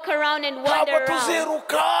walk around and ntabwo wander around.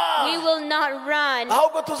 tuziruka. We will not run.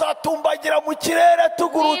 ahubwo tuzatumbagira mu kirere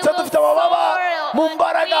tugurutse We will dufite amababa soar mu on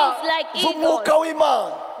mbaraga wings like z'umwuka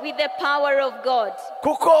w'imana. with the power of God.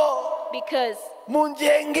 kuko Because mu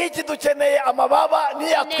gihe nk'iki dukeneye amababa in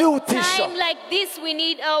a ntiyatwihutisha. time like this, we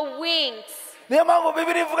need our wings. niyo mpamvu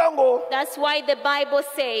bibiri ivuga ngo That's why the Bible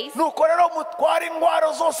says, nuko rero mutware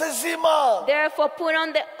indwara zose z'imana. therefore put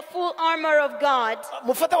on the full armor of God.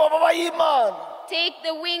 mufate amababa y'imana. Take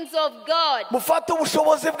the wings of God. mufate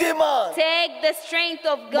ubushobozi bw'imana. Take the strength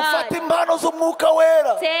of God. mufate impano z'umwuka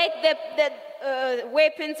wera. Take the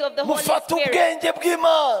weapons of the Holy mufate Spirit. ubwenge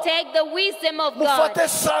bw'imana. Take the wisdom of God. mufate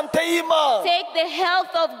sante y'imana. Take the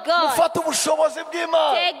health of God. mufate ubushobozi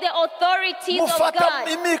bw'imana. Take the authorities of mufate God.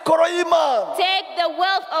 imikoro y'imana. Take the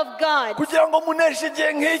wealth of God. kugira ngo muneshe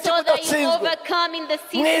igihe nk'iki So that you mudatsinzwe. overcome in the mu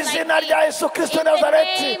season izina like rya this. yesu kirisito In the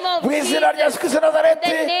nazareti. name of mu izina rya yesu Jesus. kirisito nazareti.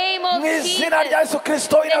 In the name of mu izina Jesus. rya yesu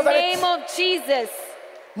kirisito w'i In the nazareti. name of Jesus.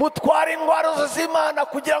 mutware indwara zose z'imana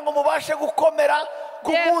kugira ngo mubashe gukomera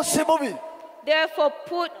ku There- munsi mubi. Therefore,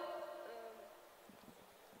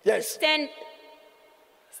 Yes.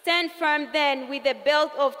 Stand firm then with the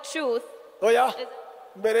belt of truth. oya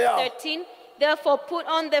mbere yaho 13. Therefore put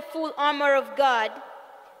on the full armor of God,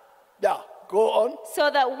 yeah, go on. so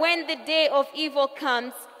that when the day of evil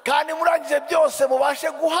comes, kandi murangije byose mubashe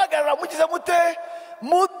guhagarara mugize mute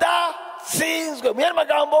mudatsinzwe. Mu yandi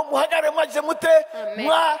magambo muhagarare mwagize mute Amen.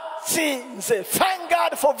 mwatsinze. Thank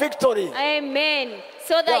God for victory. amen,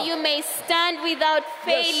 so that Yeah. you may stand without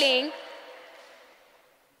failing.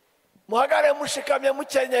 Muhagarare mushikamye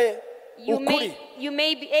mukenyeye ukuri. You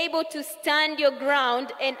may be able to stand your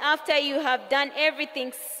ground, and after you have done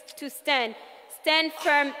everything to stand, stand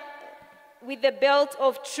firm with the belt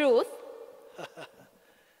of truth.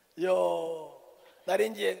 Yo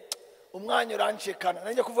naringiye umwanya uranshikana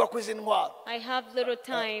nanjye kuvuga ku izi ntwaro. I have little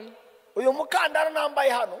time. Uyu mukandara nambaye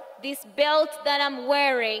hano This belt that I'm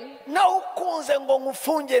wearing, nawe ukunze ngo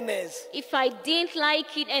ngufunge neza, if I didn't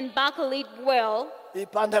like it and buckle it well, iyi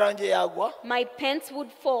pantaro yanjye yagwa, my pants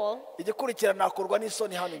would fall. igikurikira nakorwa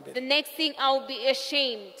n'isoni hano imbere. The next thing, I'll be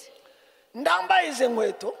ashamed. Ndambaye izi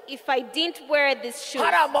nkweto If I didn't wear this shoe,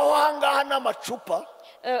 hari amahanga n'amacupa,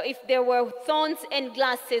 if there were thorns and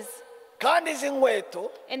glasses, kandi izi nkweto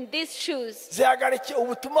and these shoes, zihagarikiye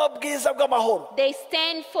ubutumwa bwiza bw'amahoro. they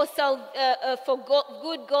stand for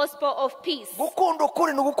good gospel of peace. Gukunda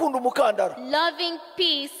ukuri ni ugukunda umukandara. Loving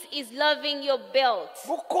peace is loving your belt.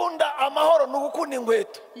 Gukunda amahoro ni ugukunda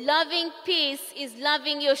inkweto. Loving peace is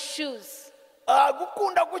loving your shoes.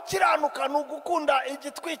 Gukunda gukiranuka ni ugukunda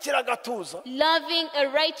igitwikira agatuza. Loving a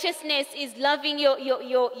righteousness is loving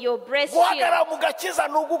your breast Guhagarara shield. mu gakiza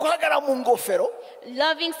ni uguhagarara mu ngofero.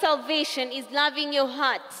 Loving salvation is loving your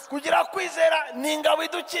heart. Kugira kwizera ni ingabo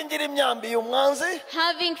idukingira imyambi y'umwanzi.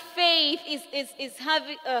 Having faith is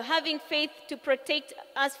having faith to protect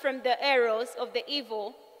us from the arrows of the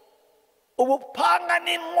evil. Ubupanga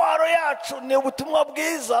n'intwaro yacu ni ubutumwa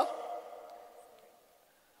bwiza.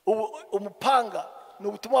 Umupanga ni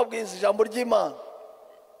ubutumwa bwiza, ijambo ry'Imana.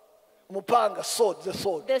 Umupanga, sword, the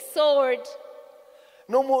sword. The sword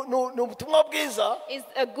Ni ubutumwa bwiza. is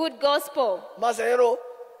a good gospel. Maze rero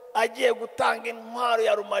agiye gutanga intwaro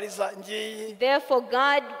ya rumariza ngiyi. Therefore,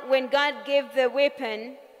 when God gave the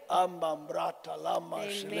weapon, Amambrata lama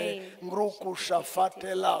shile Amen. ngruku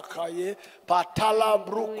shafate la kaye patala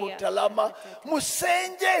bruku telama.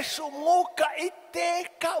 Musengesha umwuka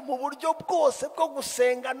iteka mu buryo bwose bwo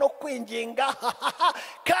gusenga no kwinginga,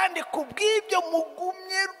 kandi kubw'ibyo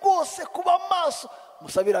mugumye rwose kuba maso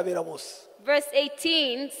musabira abera bose. verse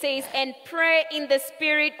 18 says, and pray in the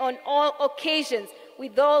Spirit on all occasions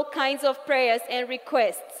with all kinds of prayers and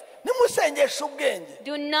requests. Nimusengesha ubwenge,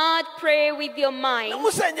 Do not pray with your mind.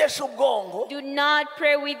 nimusengesha ubwongo, Do not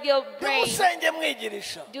pray with your brain. nimusenge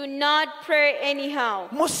mwigirisha, Do not pray anyhow.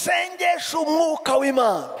 musengesha umwuka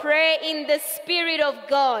w'Imana, Pray in the Spirit of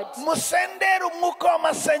God. musendere umwuka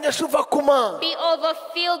w'amasengesho uva ku Mana, Be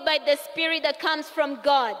overfilled by the Spirit that comes from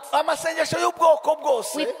God, amasengesho y'ubwoko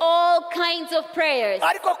bwose with all kinds of prayers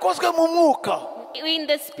ariko akozwe mu mwuka. in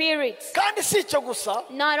the Spirit. Kandi si icyo gusa,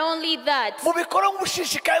 Not only that, mubikora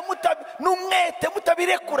mushishikaye n'umwete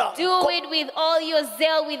mutabirekura, do it with all your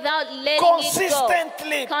zeal without letting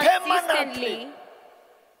consistently, it go. permanently,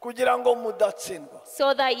 kugira ngo mudatsindwa.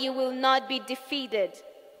 So that you will not be defeated.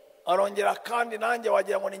 Arongera kandi nanjye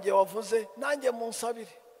wagira ngo ninjye wavuze, nanjye munsabire.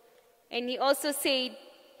 And he also said,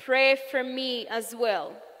 pray for me as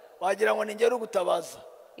well. Wagira ngo ninjye uri gutabaza,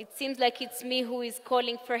 It seems like it's me who is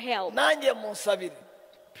calling for help. nanjye munsabire.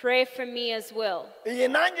 Pray for me as well. Iyi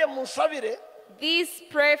nanjye munsabire This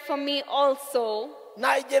pray for me also,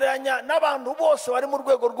 nayigereranya n'abantu bose bari mu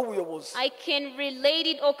rwego rw'ubuyobozi. I can relate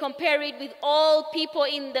it or compare it with all people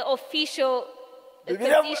in the official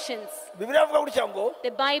positions. Bibiliya avuga gutya ngo,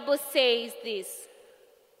 The Bible says this.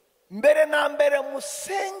 mbere na mbere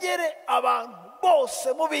musengere abantu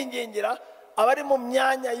bose mubingingira abari mu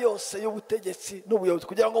myanya yose y'ubutegetsi n'ubuyobozi,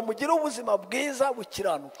 kugira ngo mugire ubuzima bwiza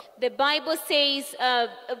bukiranuka. The Bible says,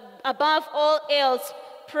 above all else,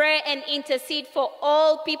 pray and intercede for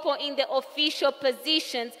all people in the official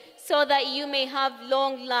positions so that you may have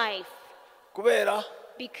long life. Kubera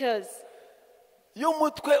Because iyo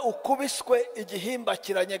umutwe ukubiswe igihimba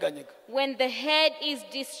kiranyeganyega. when the head is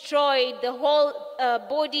destroyed, the whole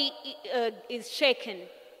body is shaken.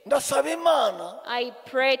 Ndasaba Imana I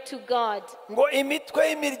pray to God ngo imitwe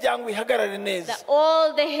y'imiryango ihagarare neza, that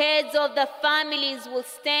all the heads of the families will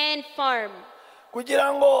stand firm,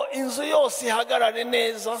 kugira ngo inzu yose ihagarare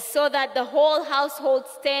neza, so that the whole household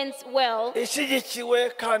stands well, ishyigikiwe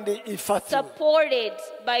kandi ifatiwe. supported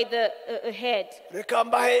by the head. Reka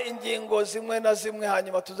mbahe ingingo zimwe na zimwe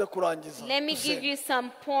hanyuma tuze kurangiza. Let me give you some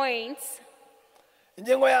points.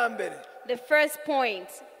 Ingingo ya mbere, The first point.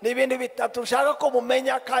 ni ibintu bitatu nshaka ko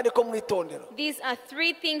mumenya kandi ko mwitondera. These are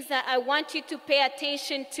three things that I want you to pay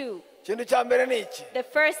attention to. Ikintu cya mbere ni iki? The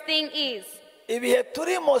first thing is, ibihe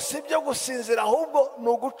turimo si byo gusinzira, ahubwo ni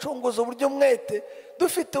ugucunguza uburyo umwete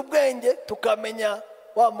dufite ubwenge tukamenya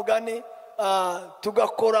wa mugani,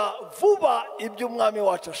 tugakora vuba ibyo umwami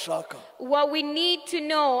wacu ashaka. what we need to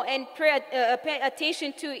know and pay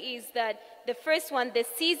attention to is that the first one, the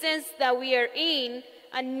seasons that we are in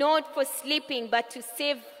are not for sleeping but to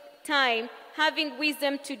save time, having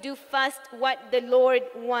wisdom to do fast what the Lord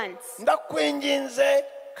wants. Ndakwinginze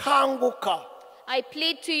kanguka. I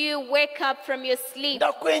plead to you, wake up from your sleep.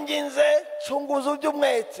 Ndakwinginze chunguza uburyo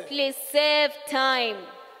umwete. Please save time.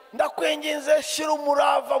 Ndakwinginze shira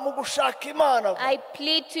umurava mu gushaka Imana. I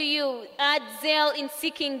plead to you, add zeal in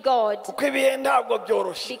seeking God, Kuko ibihe ntabwo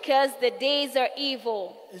byoroshye. because the days are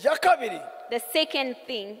evil. Ya kabiri, The second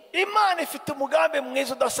thing, Imana ifite umugambi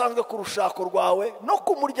mwiza udasanzwe ku rushako rwawe no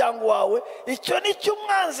ku muryango wawe. Icyo ni cyo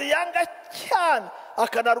umwanzi yanga cyane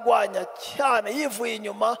akanarwanya cyane yivuye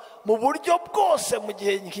inyuma mu buryo bwose mu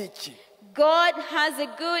gihe nk'iki. God has a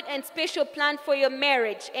good and special plan for your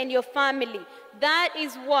marriage and your family. That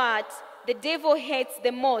is what the devil hates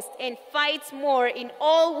the most and fights more in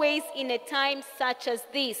all ways in a time such as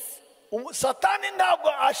this. Satani ntabwo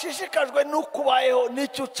ashishikajwe n'ukubayeho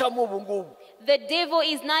n'icyo ucamo ubu ngubu. The devil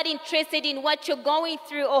is not interested in what you're going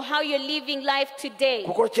through or how you're living life today,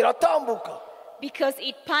 Kuko kiratambuka. because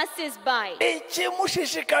it passes by.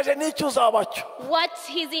 Ikimushishikaje n'icyo uzaba cyo. What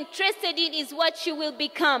he's interested in is what you will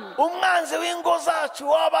become. Umwanzi w'ingo zacu,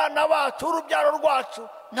 w'abana bacu, urubyaro rwacu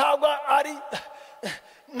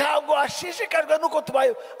ntabwo ashishikajwe n'uko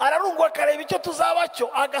tubayeho. Ararungwa akareba icyo tuzaba cyo,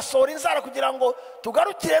 agasohora inzara kugira ngo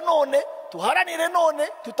tugarukire none, tuharanire none,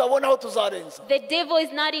 tutabona aho tuzarenza. The devil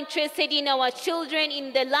is not interested in our children,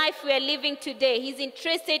 in the life we are living today. He's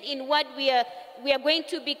interested in what we are going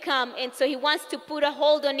to become, and so he wants to put a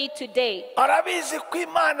hold on it today. Arabizi ko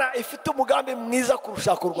Imana ifite umugambi mwiza ku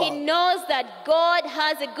rushako He rwawe. knows that God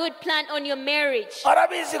has a good plan on your marriage.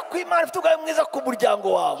 Arabizi ko Imana ifite umugambi mwiza ku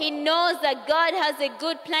muryango wawe. He knows that God has a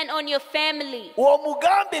good plan on your family. Uwo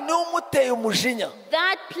mugambi ni umuteye umujinya.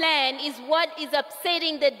 That plan is what is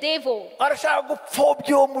upsetting the devil. Arashaka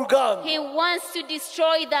gupfobya uwo mugambi. He wants to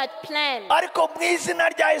destroy that plan. Ariko mu izina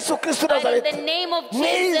rya Yesu Kristo But in Nazareti. the name of Mu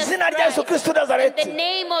Jesus izina rya Yesu Christ, Kristo Nazareti. in the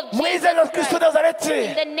name of Mu Jesus izina rya Kristo Christ, Nazareti.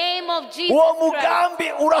 in the name of Jesus Uwo Christ, mugambi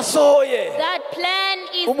urasohoye. that plan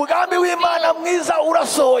is Umugambi w'Imana fulfilled. mwiza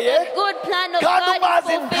urasohoye. The good plan of Kandi God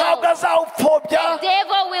umazi is ntabwo fulfilled. azawupfobya, The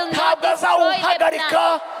devil will not ntabwo destroy the azawuhagarika,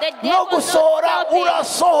 plan. The no devil will not gusohora stop it.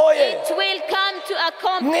 urasohoye. It will come to Mu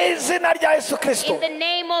accomplish izina rya Yesu Kristo. in the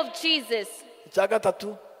name of Jesus. Icya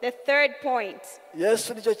gatatu, The third point,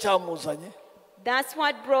 Yesu nicyo cyamuzanye, that's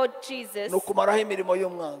what brought Jesus ni ukumaraho imirimo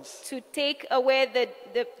y'umwanzi. to take away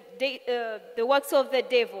the works of the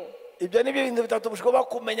devil. Ibyo ni ibintu bitatu mushobora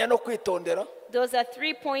kumenya no kwitondera. Those are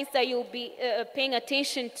 3 points that you'll be paying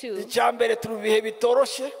attention to. Icya mbere, turi mu bihe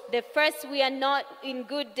bitoroshye. The first, we are not in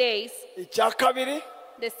good days. Icya kabiri,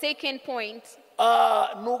 The second point,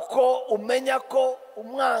 ni uko umenya ko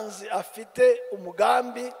umwanzi afite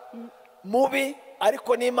umugambi mubi,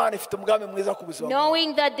 ariko n'Imana ifite umugambi mwiza ku buzima bwawe.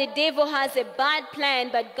 knowing that the devil has a bad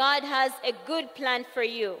plan, but God has a good plan for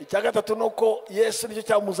you. Icya gatatu ni uko Yesu nicyo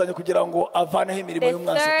cyamuzanye kugira ngo avaneho imirimo The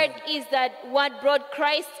y'umwanzi. third is that what brought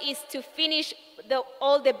Christ is to finish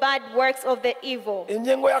all the bad works of the evil.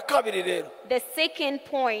 Ingingo ya kabiri rero, The second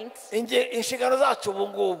point, inshingano zacu ubu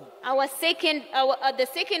ngubu. the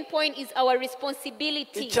second point is our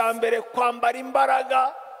responsibility. Icya mbere, kwambara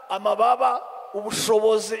imbaraga, amababa,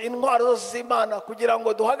 ubushobozi, intwaro zose z'Imana kugira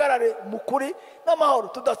ngo duhagarare mu kuri n'amahoro,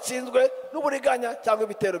 tudatsinzwe n'uburiganya cyangwa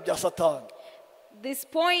ibitero bya Satani. This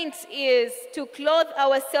point is to clothe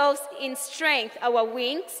ourselves in strength, our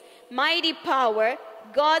wings, mighty power,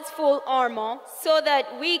 God's full armor, so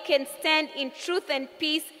that we can stand in truth and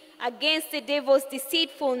peace against the devil's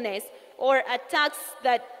deceitfulness or attacks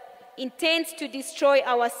that intends to destroy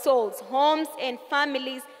our souls, homes, and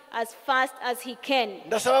families as fast as he can.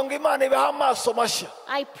 Ndasaba ngo Imana ibahe amaso mashya,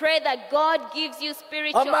 I pray that God gives you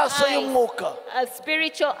spiritual amaso eyes, y'umwuka,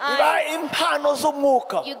 spiritual ibahe eyes. impano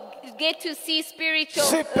z'umwuka, You get to see spiritual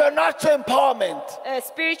supernatural empowerment.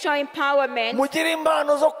 spiritual empowerment. Mugire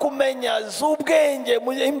impano zo kumenya, z'ubwenge,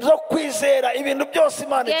 zo kwizera ibintu byose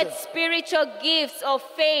Imana Get igira. spiritual gifts of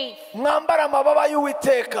faith. Mwambara amababa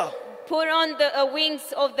y'Uwiteka. put on the wings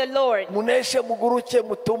of the Lord muneshe muguruke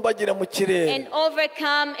mutumbagire mu kirere. and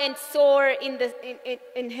overcome and soar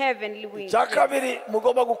in heavenly wings. Icya kabiri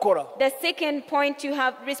mugomba gukora The second point, you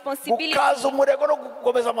have responsibility gukaza umurego no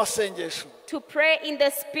gukomeza amasengesho. to pray in the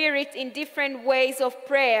spirit in different ways of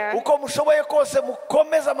prayer Uko mushoboye kose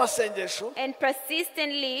mukomeze amasengesho. and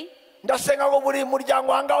persistently. Ndasenga ngo buri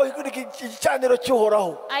muryango ahangaho igicaniro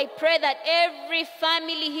cy'uhoraho. I pray that every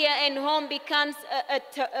family here and home becomes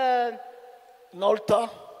An altar.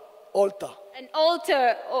 an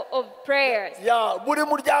altar of prayers. Ya buri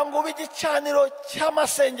muryango w'igicaniro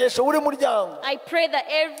cy'amasengesho buri muryango. I pray that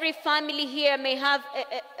every family here may have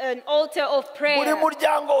an altar of Buri prayer.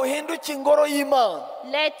 muryango uhinduke ingoro y'Imana.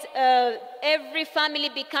 Let every family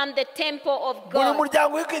become the temple of Buri God.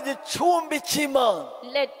 muryango w'iki igicumbi cy'Imana.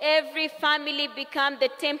 Let every family become the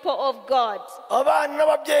temple of God. Abana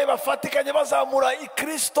n'ababyeyi bafatikanye bazamura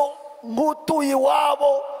ikristo nk'utuye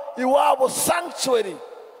iwabo sanctuary.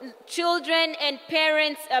 Children and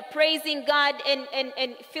parents are praising God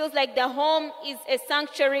and feels like the home is a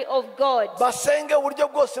sanctuary of God. Basenge uburyo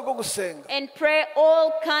bwose bwo gusenga. And pray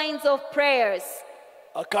all kinds of prayers.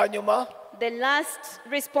 Akanyuma The last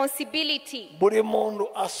responsibility, buri muntu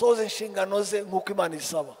asoze inshingano ze nk'uko Imana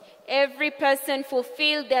isaba. every person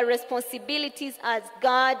fulfill their responsibilities as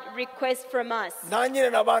God requests from us. Ntanyire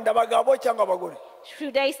n'abandi abagabo cyangwa abagore.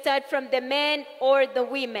 Should I start from the men or the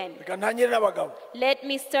women? Reka ntanyire n'abagabo. Let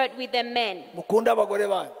me start with the men. Mukunde abagore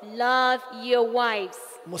banyu. Love your wives.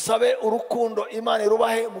 Musabe urukundo Imana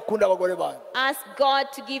irubahe mukunde abagore banyu. Ask God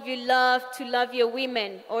to give you love to love your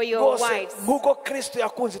women or your Rwose wives. nk'uko Kristo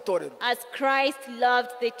yakunze itorero. As Christ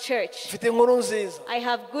loved the church. Mfite inkuru nziza. I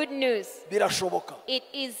have good news. Birashoboka. It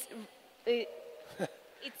is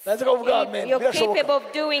Nanze kuvuga amen. you're Birashoboka. capable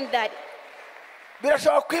of doing that.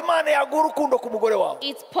 Birashoboka ko Imana yaguha urukundo ku mugore wawe.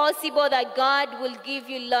 It's possible that God will give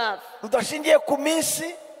you love, Rudashingiye ku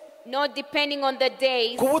minsi, not depending on the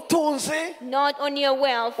days, ku butunzi, not on your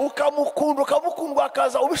wealth, ukamukundwa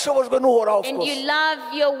akaza ubishobojwe n'uhoraho of and course. you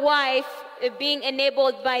love your wife being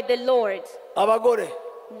enabled by the Lord. Abagore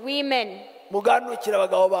Women, mugandukire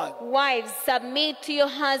abagabo banyu. wives, submit to your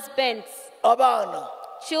husbands. Abana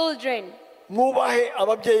Children, mwubahe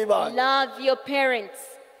ababyeyi banyu. love your parents.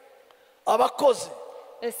 Abakozi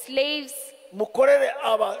Slaves, mukorere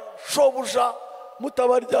abashobuja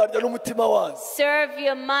mutabaryarya n'umutima wanyu. serve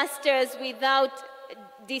your masters without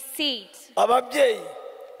deceit. Ababyeyi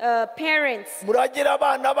Parents, muragire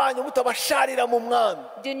abana banyu mutabasharira mu mwami.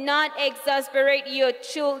 do not exasperate your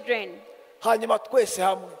children. Hanyuma twese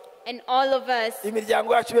hamwe And all of us,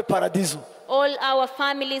 imiryango yacu ibe paradizo. all our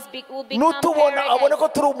families will become Nutubona abone paradise. ko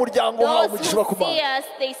turi umuryango wawe Those umugisha who ku see Mana. us,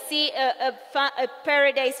 they see a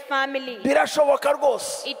paradise family. Birashoboka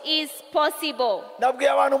rwose. It is possible. Nabwiye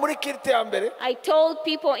abantu muri kirite ya mbere. I told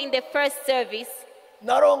people in the first service,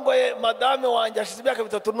 Narongoye madame wanjye hashize imyaka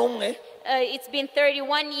 31. it's been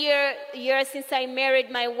 31 years since I married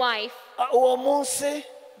my wife. Uwo munsi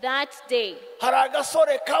That day, hari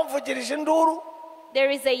agasore kamvugirije induru. there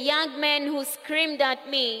is a young man who screamed at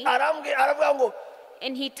me, Aravuga ngo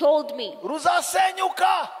and he told me,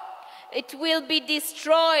 ruzasenyuka. it will be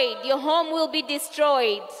destroyed. Your home will be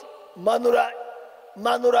destroyed.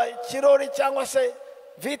 Manura ikirori cyangwa se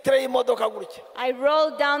vitre y'imodoka gutya. I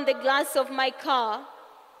rolled down the glass of my car,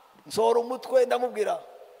 Nsohora umutwe ndamubwira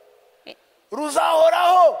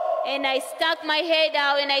ruzahoraho. and I stuck my head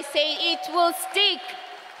out and I say, it will stick.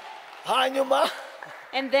 Hanyuma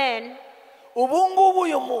And then, ubu ngubu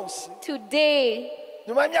uyu munsi today,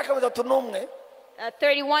 nyuma y'imyaka 31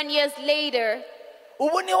 31 years later,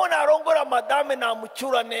 ubu niho narongora madame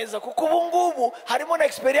namucyura neza kuko ubu ngubu harimo na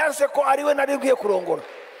experience ko ariwe nari ngiye kurongora.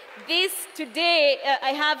 today,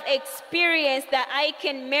 I have experience that I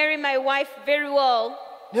can marry my wife very well.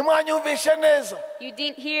 Ntimwanyumvishe neza. You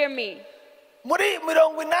didn't hear me. Muri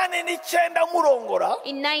 89 murongora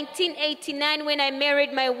In 1989, when I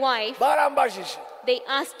married my wife, barambajije, they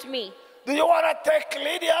asked me, do you want to take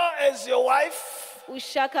Lydia as your wife?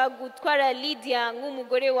 ushaka gutwara Lydia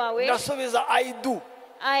nk'umugore wawe? Ndasubiza I do.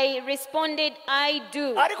 I responded, I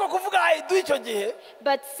do. Ariko kuvuga I do icyo gihe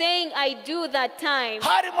But saying I do that time,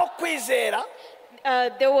 harimo kwizera,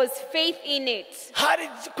 there was faith in it. hari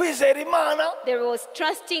kwizera Imana. There was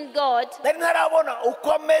trusting God. Nari ntarabona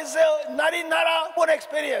uko ameze, nari ntarabona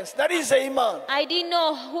experience, narizeye Imana. I didn't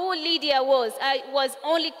know who Lydia was. I was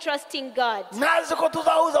only trusting God. Ntazi ko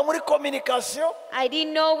tuzahuza muri communication. I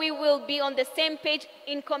didn't know we will be on the same page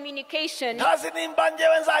in communication. Ntazi nimba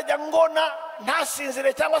njyewe nzajya ngona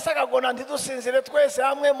ntasinzire cyangwa se akagona ntidusinzire twese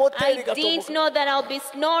hamwe moteri I didn't igatoboka know that I'll be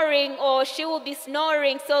snoring or she will be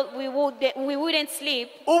snoring, so we wouldn't sleep.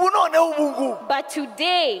 ubu noneho ubu ngubu But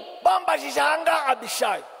today, bambajije ahangaha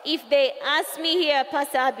Abishayi if they ask me here,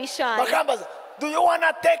 Pastor Abishai, bakambaza, do you want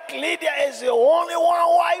to take Lydia as your only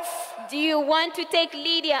one wife? do you want to take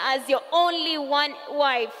Lydia as your only one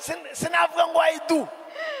wife? Sinavuga ngo I do.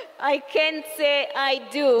 I can't say I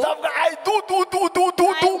do. Nzavuga I do.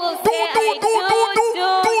 I will say I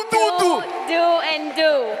do and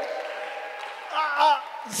do.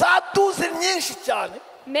 Za tuzi nyinshi cyane.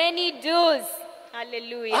 Many do's.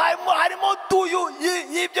 Hallelujah. Harimo do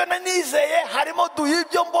y'ibyo nanizeye, harimo do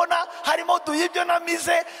y'ibyo mbona, harimo do y'ibyo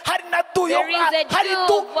namize, hari na do yo There is a hari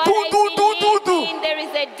do of what I believe in. There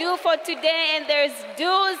is a do for today, and there's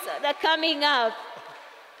do's that are coming up.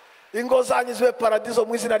 Ingo zanyu zibe paradizo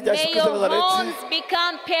mu izina rya Yesu May Kristo your Nazareti. homes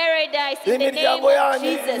become paradise in the name Imiryango of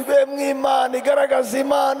yanyu Jesus. ibe mu Imana igaragaza May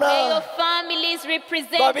Imana. your families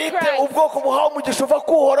represent Babite Christ. ubwoko buhawe umugisha uva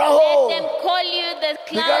kuhoraho. Let them call you the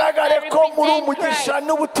clan Bigaragare that ko muri represents umugisha Christ.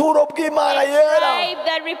 n'ubuturo bw'Imana A yera. tribe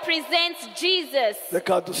that represents Jesus.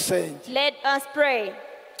 Reka dusenge. Let us pray.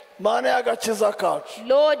 Mana y'agakiza kacu,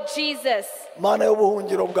 Lord Jesus, Mana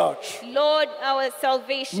y'ubuhungiro bwacu, Lord our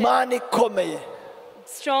salvation, Mana ikomeye,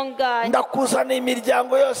 strong God. ndakuzaniye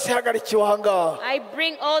imiryango yose ihagarikiwe ahangaha. I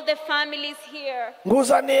bring all the families here.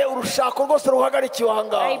 Nguzaniye urushako rwose ruhagarikiwe I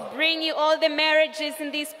ahangaha. bring you all the marriages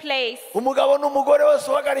in this place. Umugabo n'umugore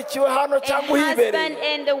wese uhagarikiwe hano A cyangwa husband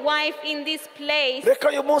uhibereye. and a wife in this place. Reka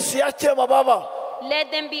uyu munsi yakire amababa.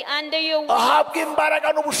 Let them be under your wings. Ahabwe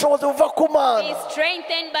imbaraga n'ubushobozi buva ku Be Mana.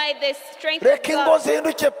 strengthened by the strength of Reka ingo God.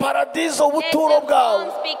 zihinduke paradizo Let ubuturo the bwawe.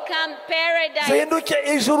 homes become paradise, Zihinduke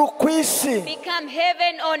ijuru ku isi. become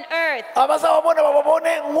heaven on earth. Abazababona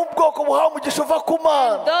bababone nk'ubwoko buhawe umugisha uva ku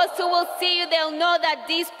Mana. Those who will see you, they'll know that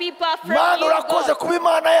these people are from Mana you, urakoze God. kuba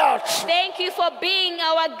Imana yacu. Thank you for being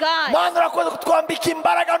our God. Mana urakoze kutwambika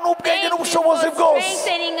imbaraga n'ubwenge Thank you n'ubushobozi for bwose.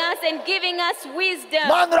 strengthening us and giving us wisdom.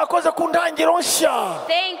 Mana urakoze ku ntangiriro nshya.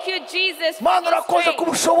 Thank you, Jesus, for Mana this urakoze ku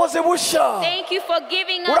strength. bushobozi bushya. Thank you for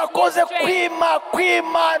giving us new Urakoze strength.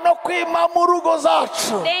 kwima no kwima mu rugo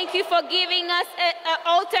zacu. Thank you for giving us an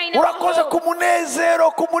altar in our Urakoze ku home.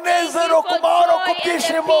 munezero, ku Thank munezero, you ku for mahoro, ku joy and the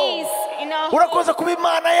byishimo. peace in our home. Urakoze kuba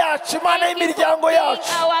Imana yacu, Imana Thank you for y'imiryango being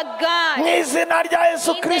yacu. our God. Mu izina rya Yesu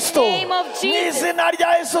In the Kristo. name of Mu Jesus. izina rya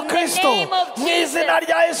Yesu In the Kristo. name of Mu Jesus. izina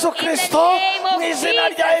rya Yesu In the Kristo. name of Mu izina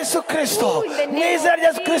rya Jesus. Yesu Kristo. Ooh, in the Mu name izina of rya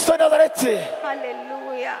Yesu Kristo Nazareti.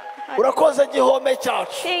 Hallelujah. Urakoze gihome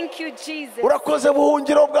cyacu. Thank you, Jesus. Urakoze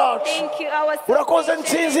buhungiro bwacu. Thank you, our Urakoze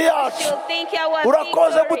salvation ntsinzi and yacu. shield. Thank you, our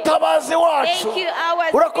Urakoze victory. mutabazi wacu. Thank you,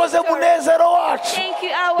 our Urakoze victory. munezero wacu. Thank you,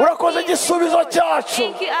 our Urakoze peace, igisubizo Lord. cyacu.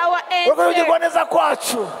 Thank you, our Urakoze answer. kugirwaneza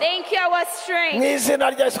kwacu. Thank you, our Mu strength. izina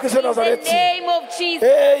rya Yesu Kristo In the Nazareti. name of Jesus.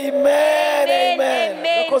 Amen. Amen, Amen.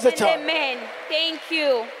 amen, Urakoze and cyane. amen. Thank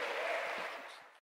you.